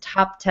 that is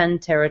top 10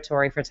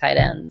 territory for tight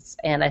ends,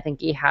 and I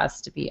think he has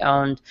to be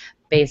owned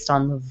based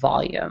on the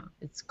volume.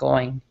 It's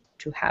going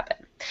to happen.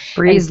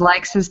 Breeze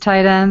likes his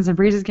tight ends, and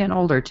Breeze is getting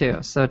older too.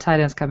 So tight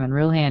ends come in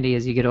real handy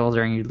as you get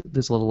older and you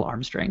lose a little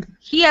arm strength.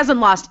 He hasn't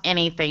lost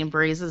anything.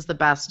 Breeze is the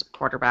best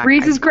quarterback.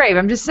 Breeze is great.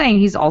 I'm just saying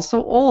he's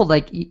also old.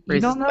 Like you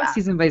don't know bad.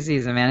 season by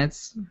season, man.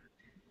 It's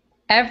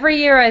every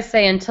year I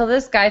say until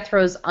this guy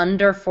throws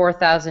under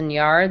 4,000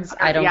 yards,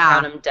 I don't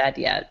count him dead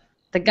yet.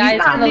 The guy's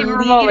not even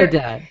remotely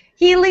dead.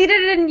 He led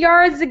it in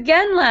yards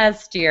again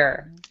last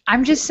year.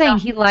 I'm just saying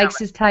he likes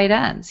his tight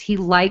ends. He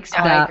likes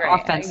that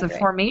offensive agree.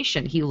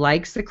 formation. He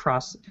likes the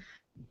across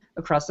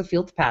the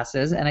field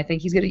passes, and I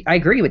think he's gonna. I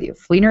agree with you.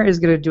 Fleener is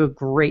gonna do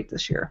great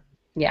this year.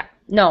 Yeah.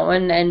 No,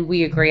 and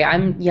we agree.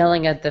 I'm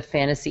yelling at the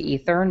fantasy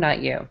ether,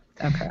 not you.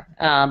 Okay.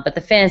 But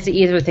the fantasy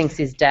ether thinks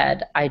he's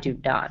dead. I do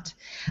not.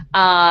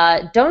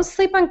 Don't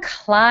sleep on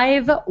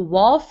Clive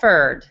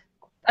Walford.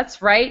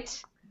 That's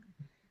right.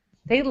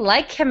 They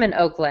like him in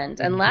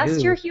Oakland, and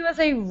last year he was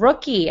a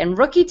rookie, and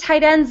rookie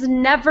tight ends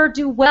never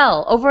do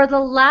well. Over the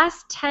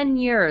last 10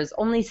 years,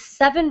 only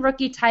 7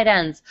 rookie tight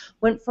ends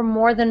went for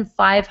more than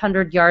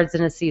 500 yards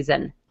in a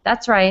season.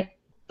 That's right.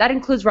 That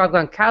includes Rob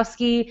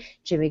Gronkowski,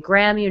 Jimmy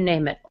Graham, you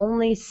name it.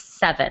 Only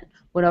 7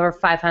 went over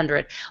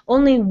 500.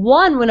 Only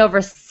 1 went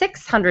over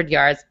 600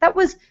 yards. That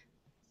was,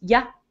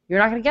 you're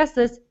not going to guess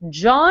this,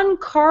 John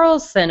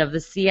Carlson of the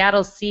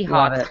Seattle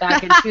Seahawks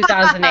back in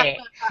 2008. I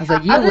was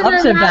like, you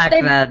loved him back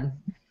then.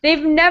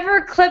 They've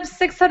never clipped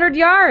 600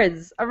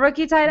 yards, a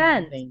rookie tight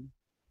end.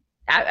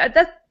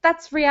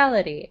 That's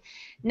reality.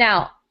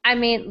 Now, I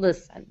mean,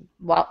 listen,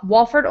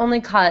 Walford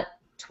only caught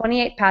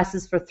 28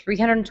 passes for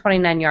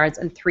 329 yards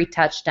and 3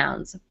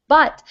 touchdowns,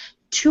 but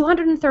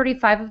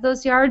 235 of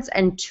those yards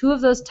and 2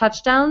 of those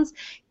touchdowns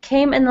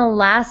came in the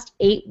last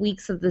 8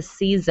 weeks of the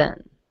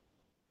season.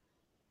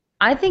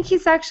 I think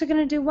he's actually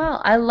going to do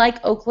well. I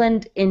like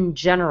Oakland in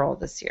general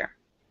this year.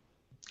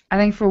 I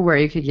think for where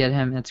you could get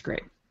him, it's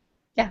great.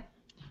 Yeah.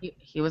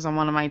 He was on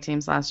one of my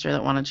teams last year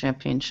that won a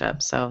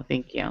championship, so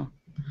thank you.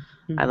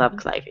 Mm-hmm. I love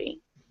Clivey.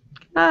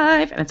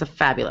 Clive, and it's a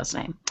fabulous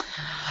name.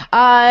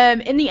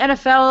 In the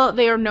NFL,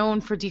 they are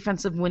known for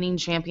defensive winning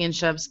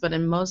championships, but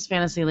in most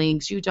fantasy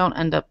leagues, you don't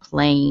end up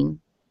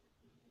playing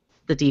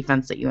the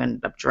defense that you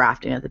ended up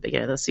drafting at the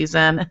beginning of the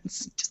season.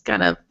 It's just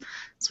kind of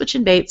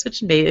switching bait.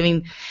 I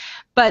mean,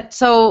 but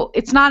so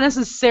it's not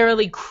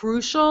necessarily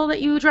crucial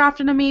that you draft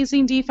an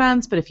amazing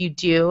defense, but if you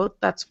do,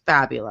 that's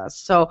fabulous.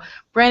 So,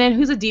 Brandon,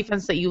 who's a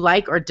defense that you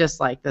like or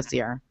dislike this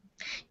year?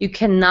 You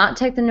cannot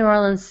take the New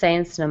Orleans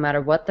Saints no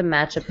matter what the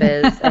matchup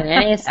is in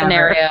any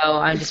scenario.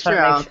 I'm just trying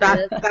to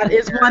make sure that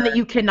is one that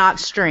you cannot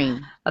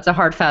string. That's a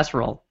hard, fast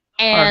rule.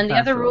 And the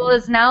other rule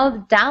is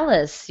now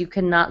Dallas. You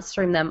cannot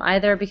stream them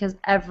either because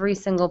every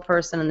single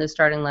person in the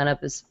starting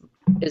lineup is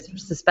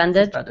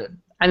suspended.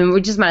 I mean,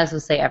 we just might as well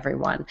say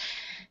everyone.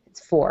 It's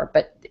 4,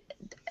 but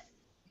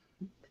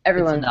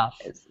everyone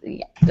is.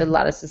 Yeah, there's a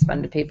lot of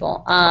suspended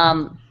people.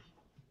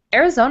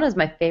 Arizona is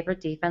my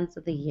favorite defense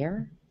of the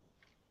year.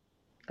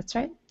 That's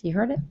right. You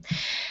heard it.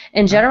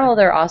 In general,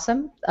 they're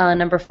awesome.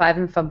 Number 5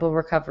 in fumble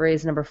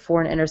recoveries, number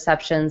 4 in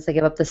interceptions. They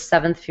give up the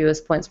 7th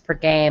fewest points per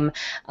game.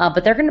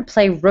 But they're going to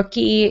play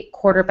rookie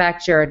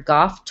quarterback Jared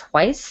Goff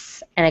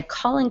twice and a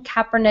Colin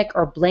Kaepernick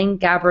or Blaine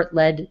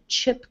Gabbert-led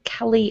Chip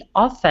Kelly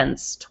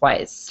offense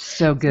twice.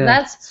 So good. So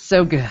that's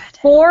so good.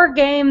 4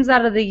 games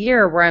out of the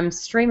year where I'm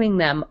streaming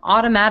them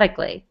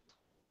automatically.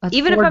 That's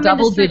even 4 if I'm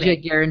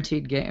double-digit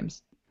guaranteed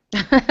games.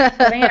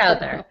 Putting it out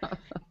there.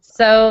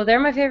 So they're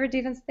my favorite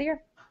defense of the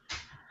year.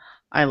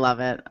 I love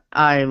it.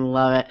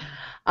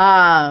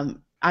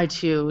 I,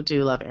 too,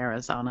 do love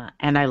Arizona,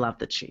 and I love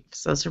the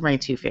Chiefs. Those are my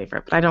 2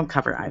 favorite, but I don't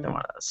cover either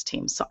one of those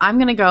teams. So I'm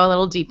going to go a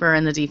little deeper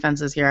in the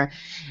defenses here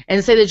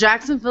and say the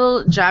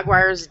Jacksonville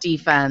Jaguars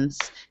defense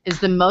is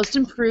the most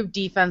improved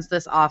defense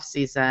this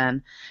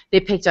offseason. They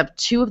picked up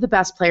 2 of the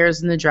best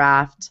players in the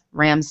draft,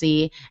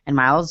 Ramsey and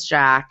Miles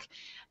Jack.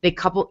 You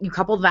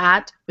couple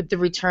that with the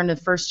return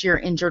of first-year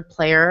injured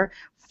player,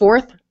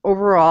 4th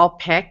overall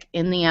pick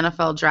in the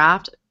NFL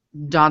draft,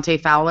 Dante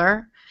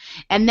Fowler,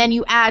 and then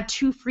you add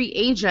 2 free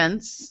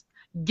agents,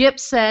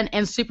 Gibson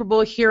and Super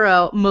Bowl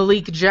hero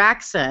Malik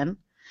Jackson.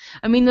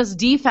 I mean, this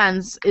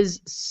defense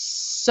is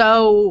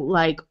so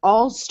like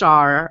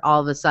all-star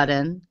all of a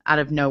sudden out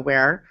of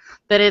nowhere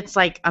that it's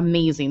like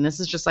amazing. This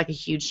is just like a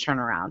huge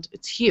turnaround.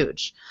 It's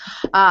huge.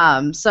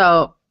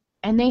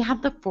 And they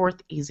have the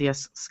fourth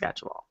easiest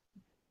schedule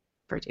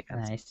for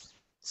defense. Nice.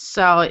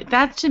 So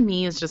that to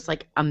me is just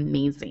like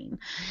amazing.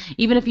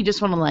 Even if you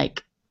just want to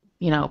like,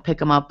 pick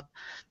them up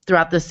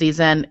throughout the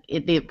season,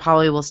 they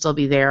probably will still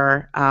be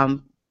there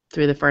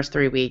through the first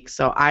 3 weeks.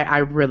 So I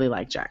really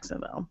like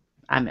Jacksonville.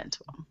 I'm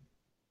into them.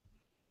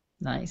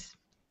 Nice.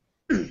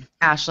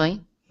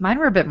 Ashley? Mine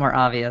were a bit more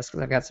obvious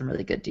because I've got some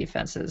really good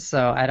defenses.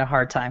 So I had a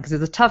hard time because it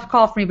was a tough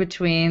call for me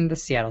between the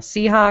Seattle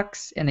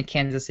Seahawks and the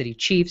Kansas City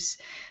Chiefs,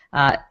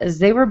 as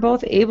they were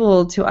both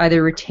able to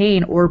either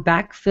retain or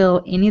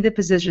backfill any of the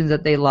positions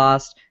that they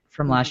lost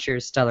from last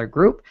year's stellar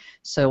group.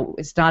 So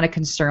it's not a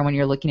concern when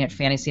you're looking at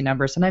fantasy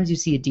numbers. Sometimes you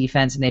see a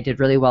defense and they did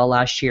really well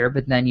last year,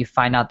 but then you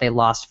find out they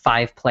lost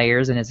 5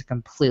 players and it's a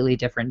completely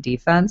different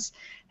defense.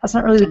 That's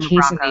not really the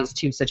case in these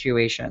two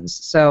situations.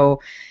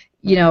 So,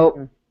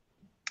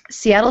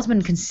 Seattle's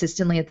been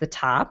consistently at the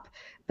top,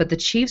 but the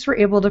Chiefs were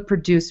able to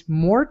produce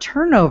more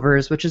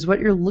turnovers, which is what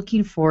you're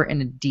looking for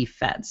in a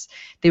defense.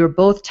 They were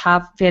both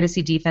top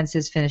fantasy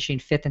defenses, finishing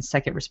 5th and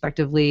 2nd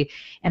respectively,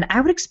 and I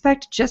would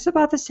expect just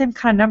about the same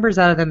kind of numbers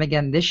out of them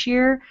again this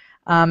year,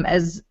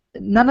 as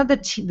none of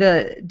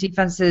the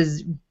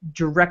defenses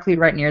directly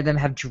right near them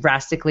have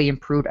drastically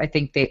improved. I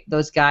think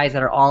those guys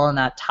that are all in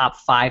that top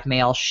 5 may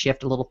all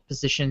shift a little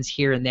positions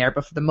here and there,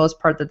 but for the most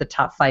part, the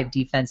top 5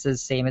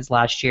 defenses, same as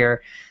last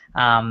year.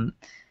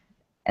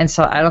 And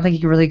so I don't think you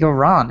can really go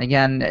wrong.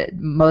 Again,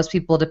 most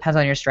people, depends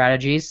on your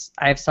strategies.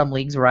 I have some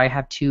leagues where I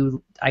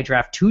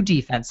draft 2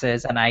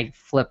 defenses and I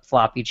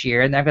flip-flop each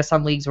year. And I've got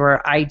some leagues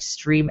where I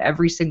stream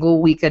every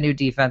single week a new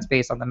defense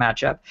based on the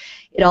matchup.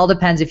 It all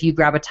depends. If you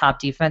grab a top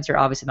defense, you're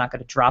obviously not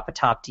going to drop a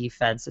top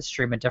defense to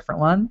stream a different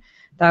one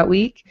that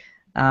week.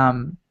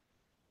 But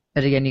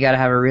again, you got to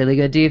have a really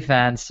good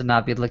defense to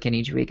not be looking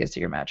each week as to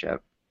your matchup.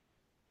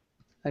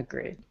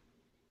 Agreed.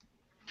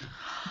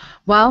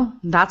 Well,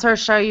 that's our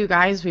show, you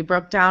guys. We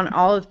broke down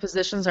all of the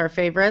positions, our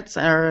favorites,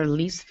 our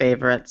least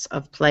favorites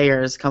of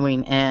players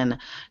coming in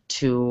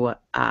to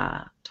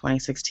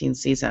 2016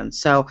 season.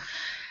 So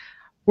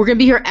we're going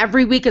to be here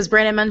every week, as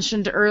Brandon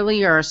mentioned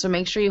earlier. So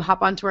make sure you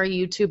hop onto our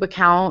YouTube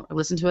account,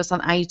 listen to us on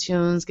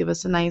iTunes, give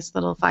us a nice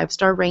little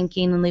 5-star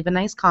ranking, and leave a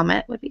nice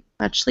comment. Would be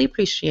muchly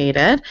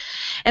appreciated.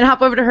 And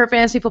hop over to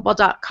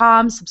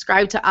herfantasyfootball.com,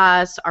 subscribe to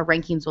us. Our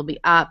rankings will be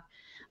up.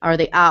 Or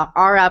they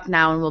are up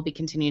now and will be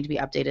continuing to be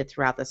updated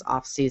throughout this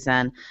off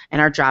season. And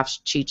our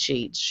draft cheat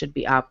sheet should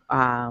be up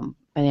by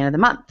the end of the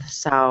month.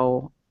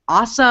 So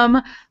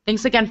awesome!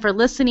 Thanks again for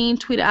listening.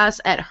 Tweet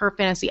us at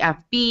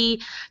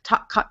HerFantasyFB.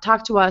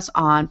 Talk to us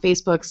on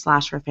Facebook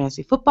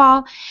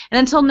 /HerFantasyFootball. And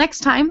until next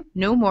time,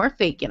 no more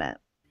faking it.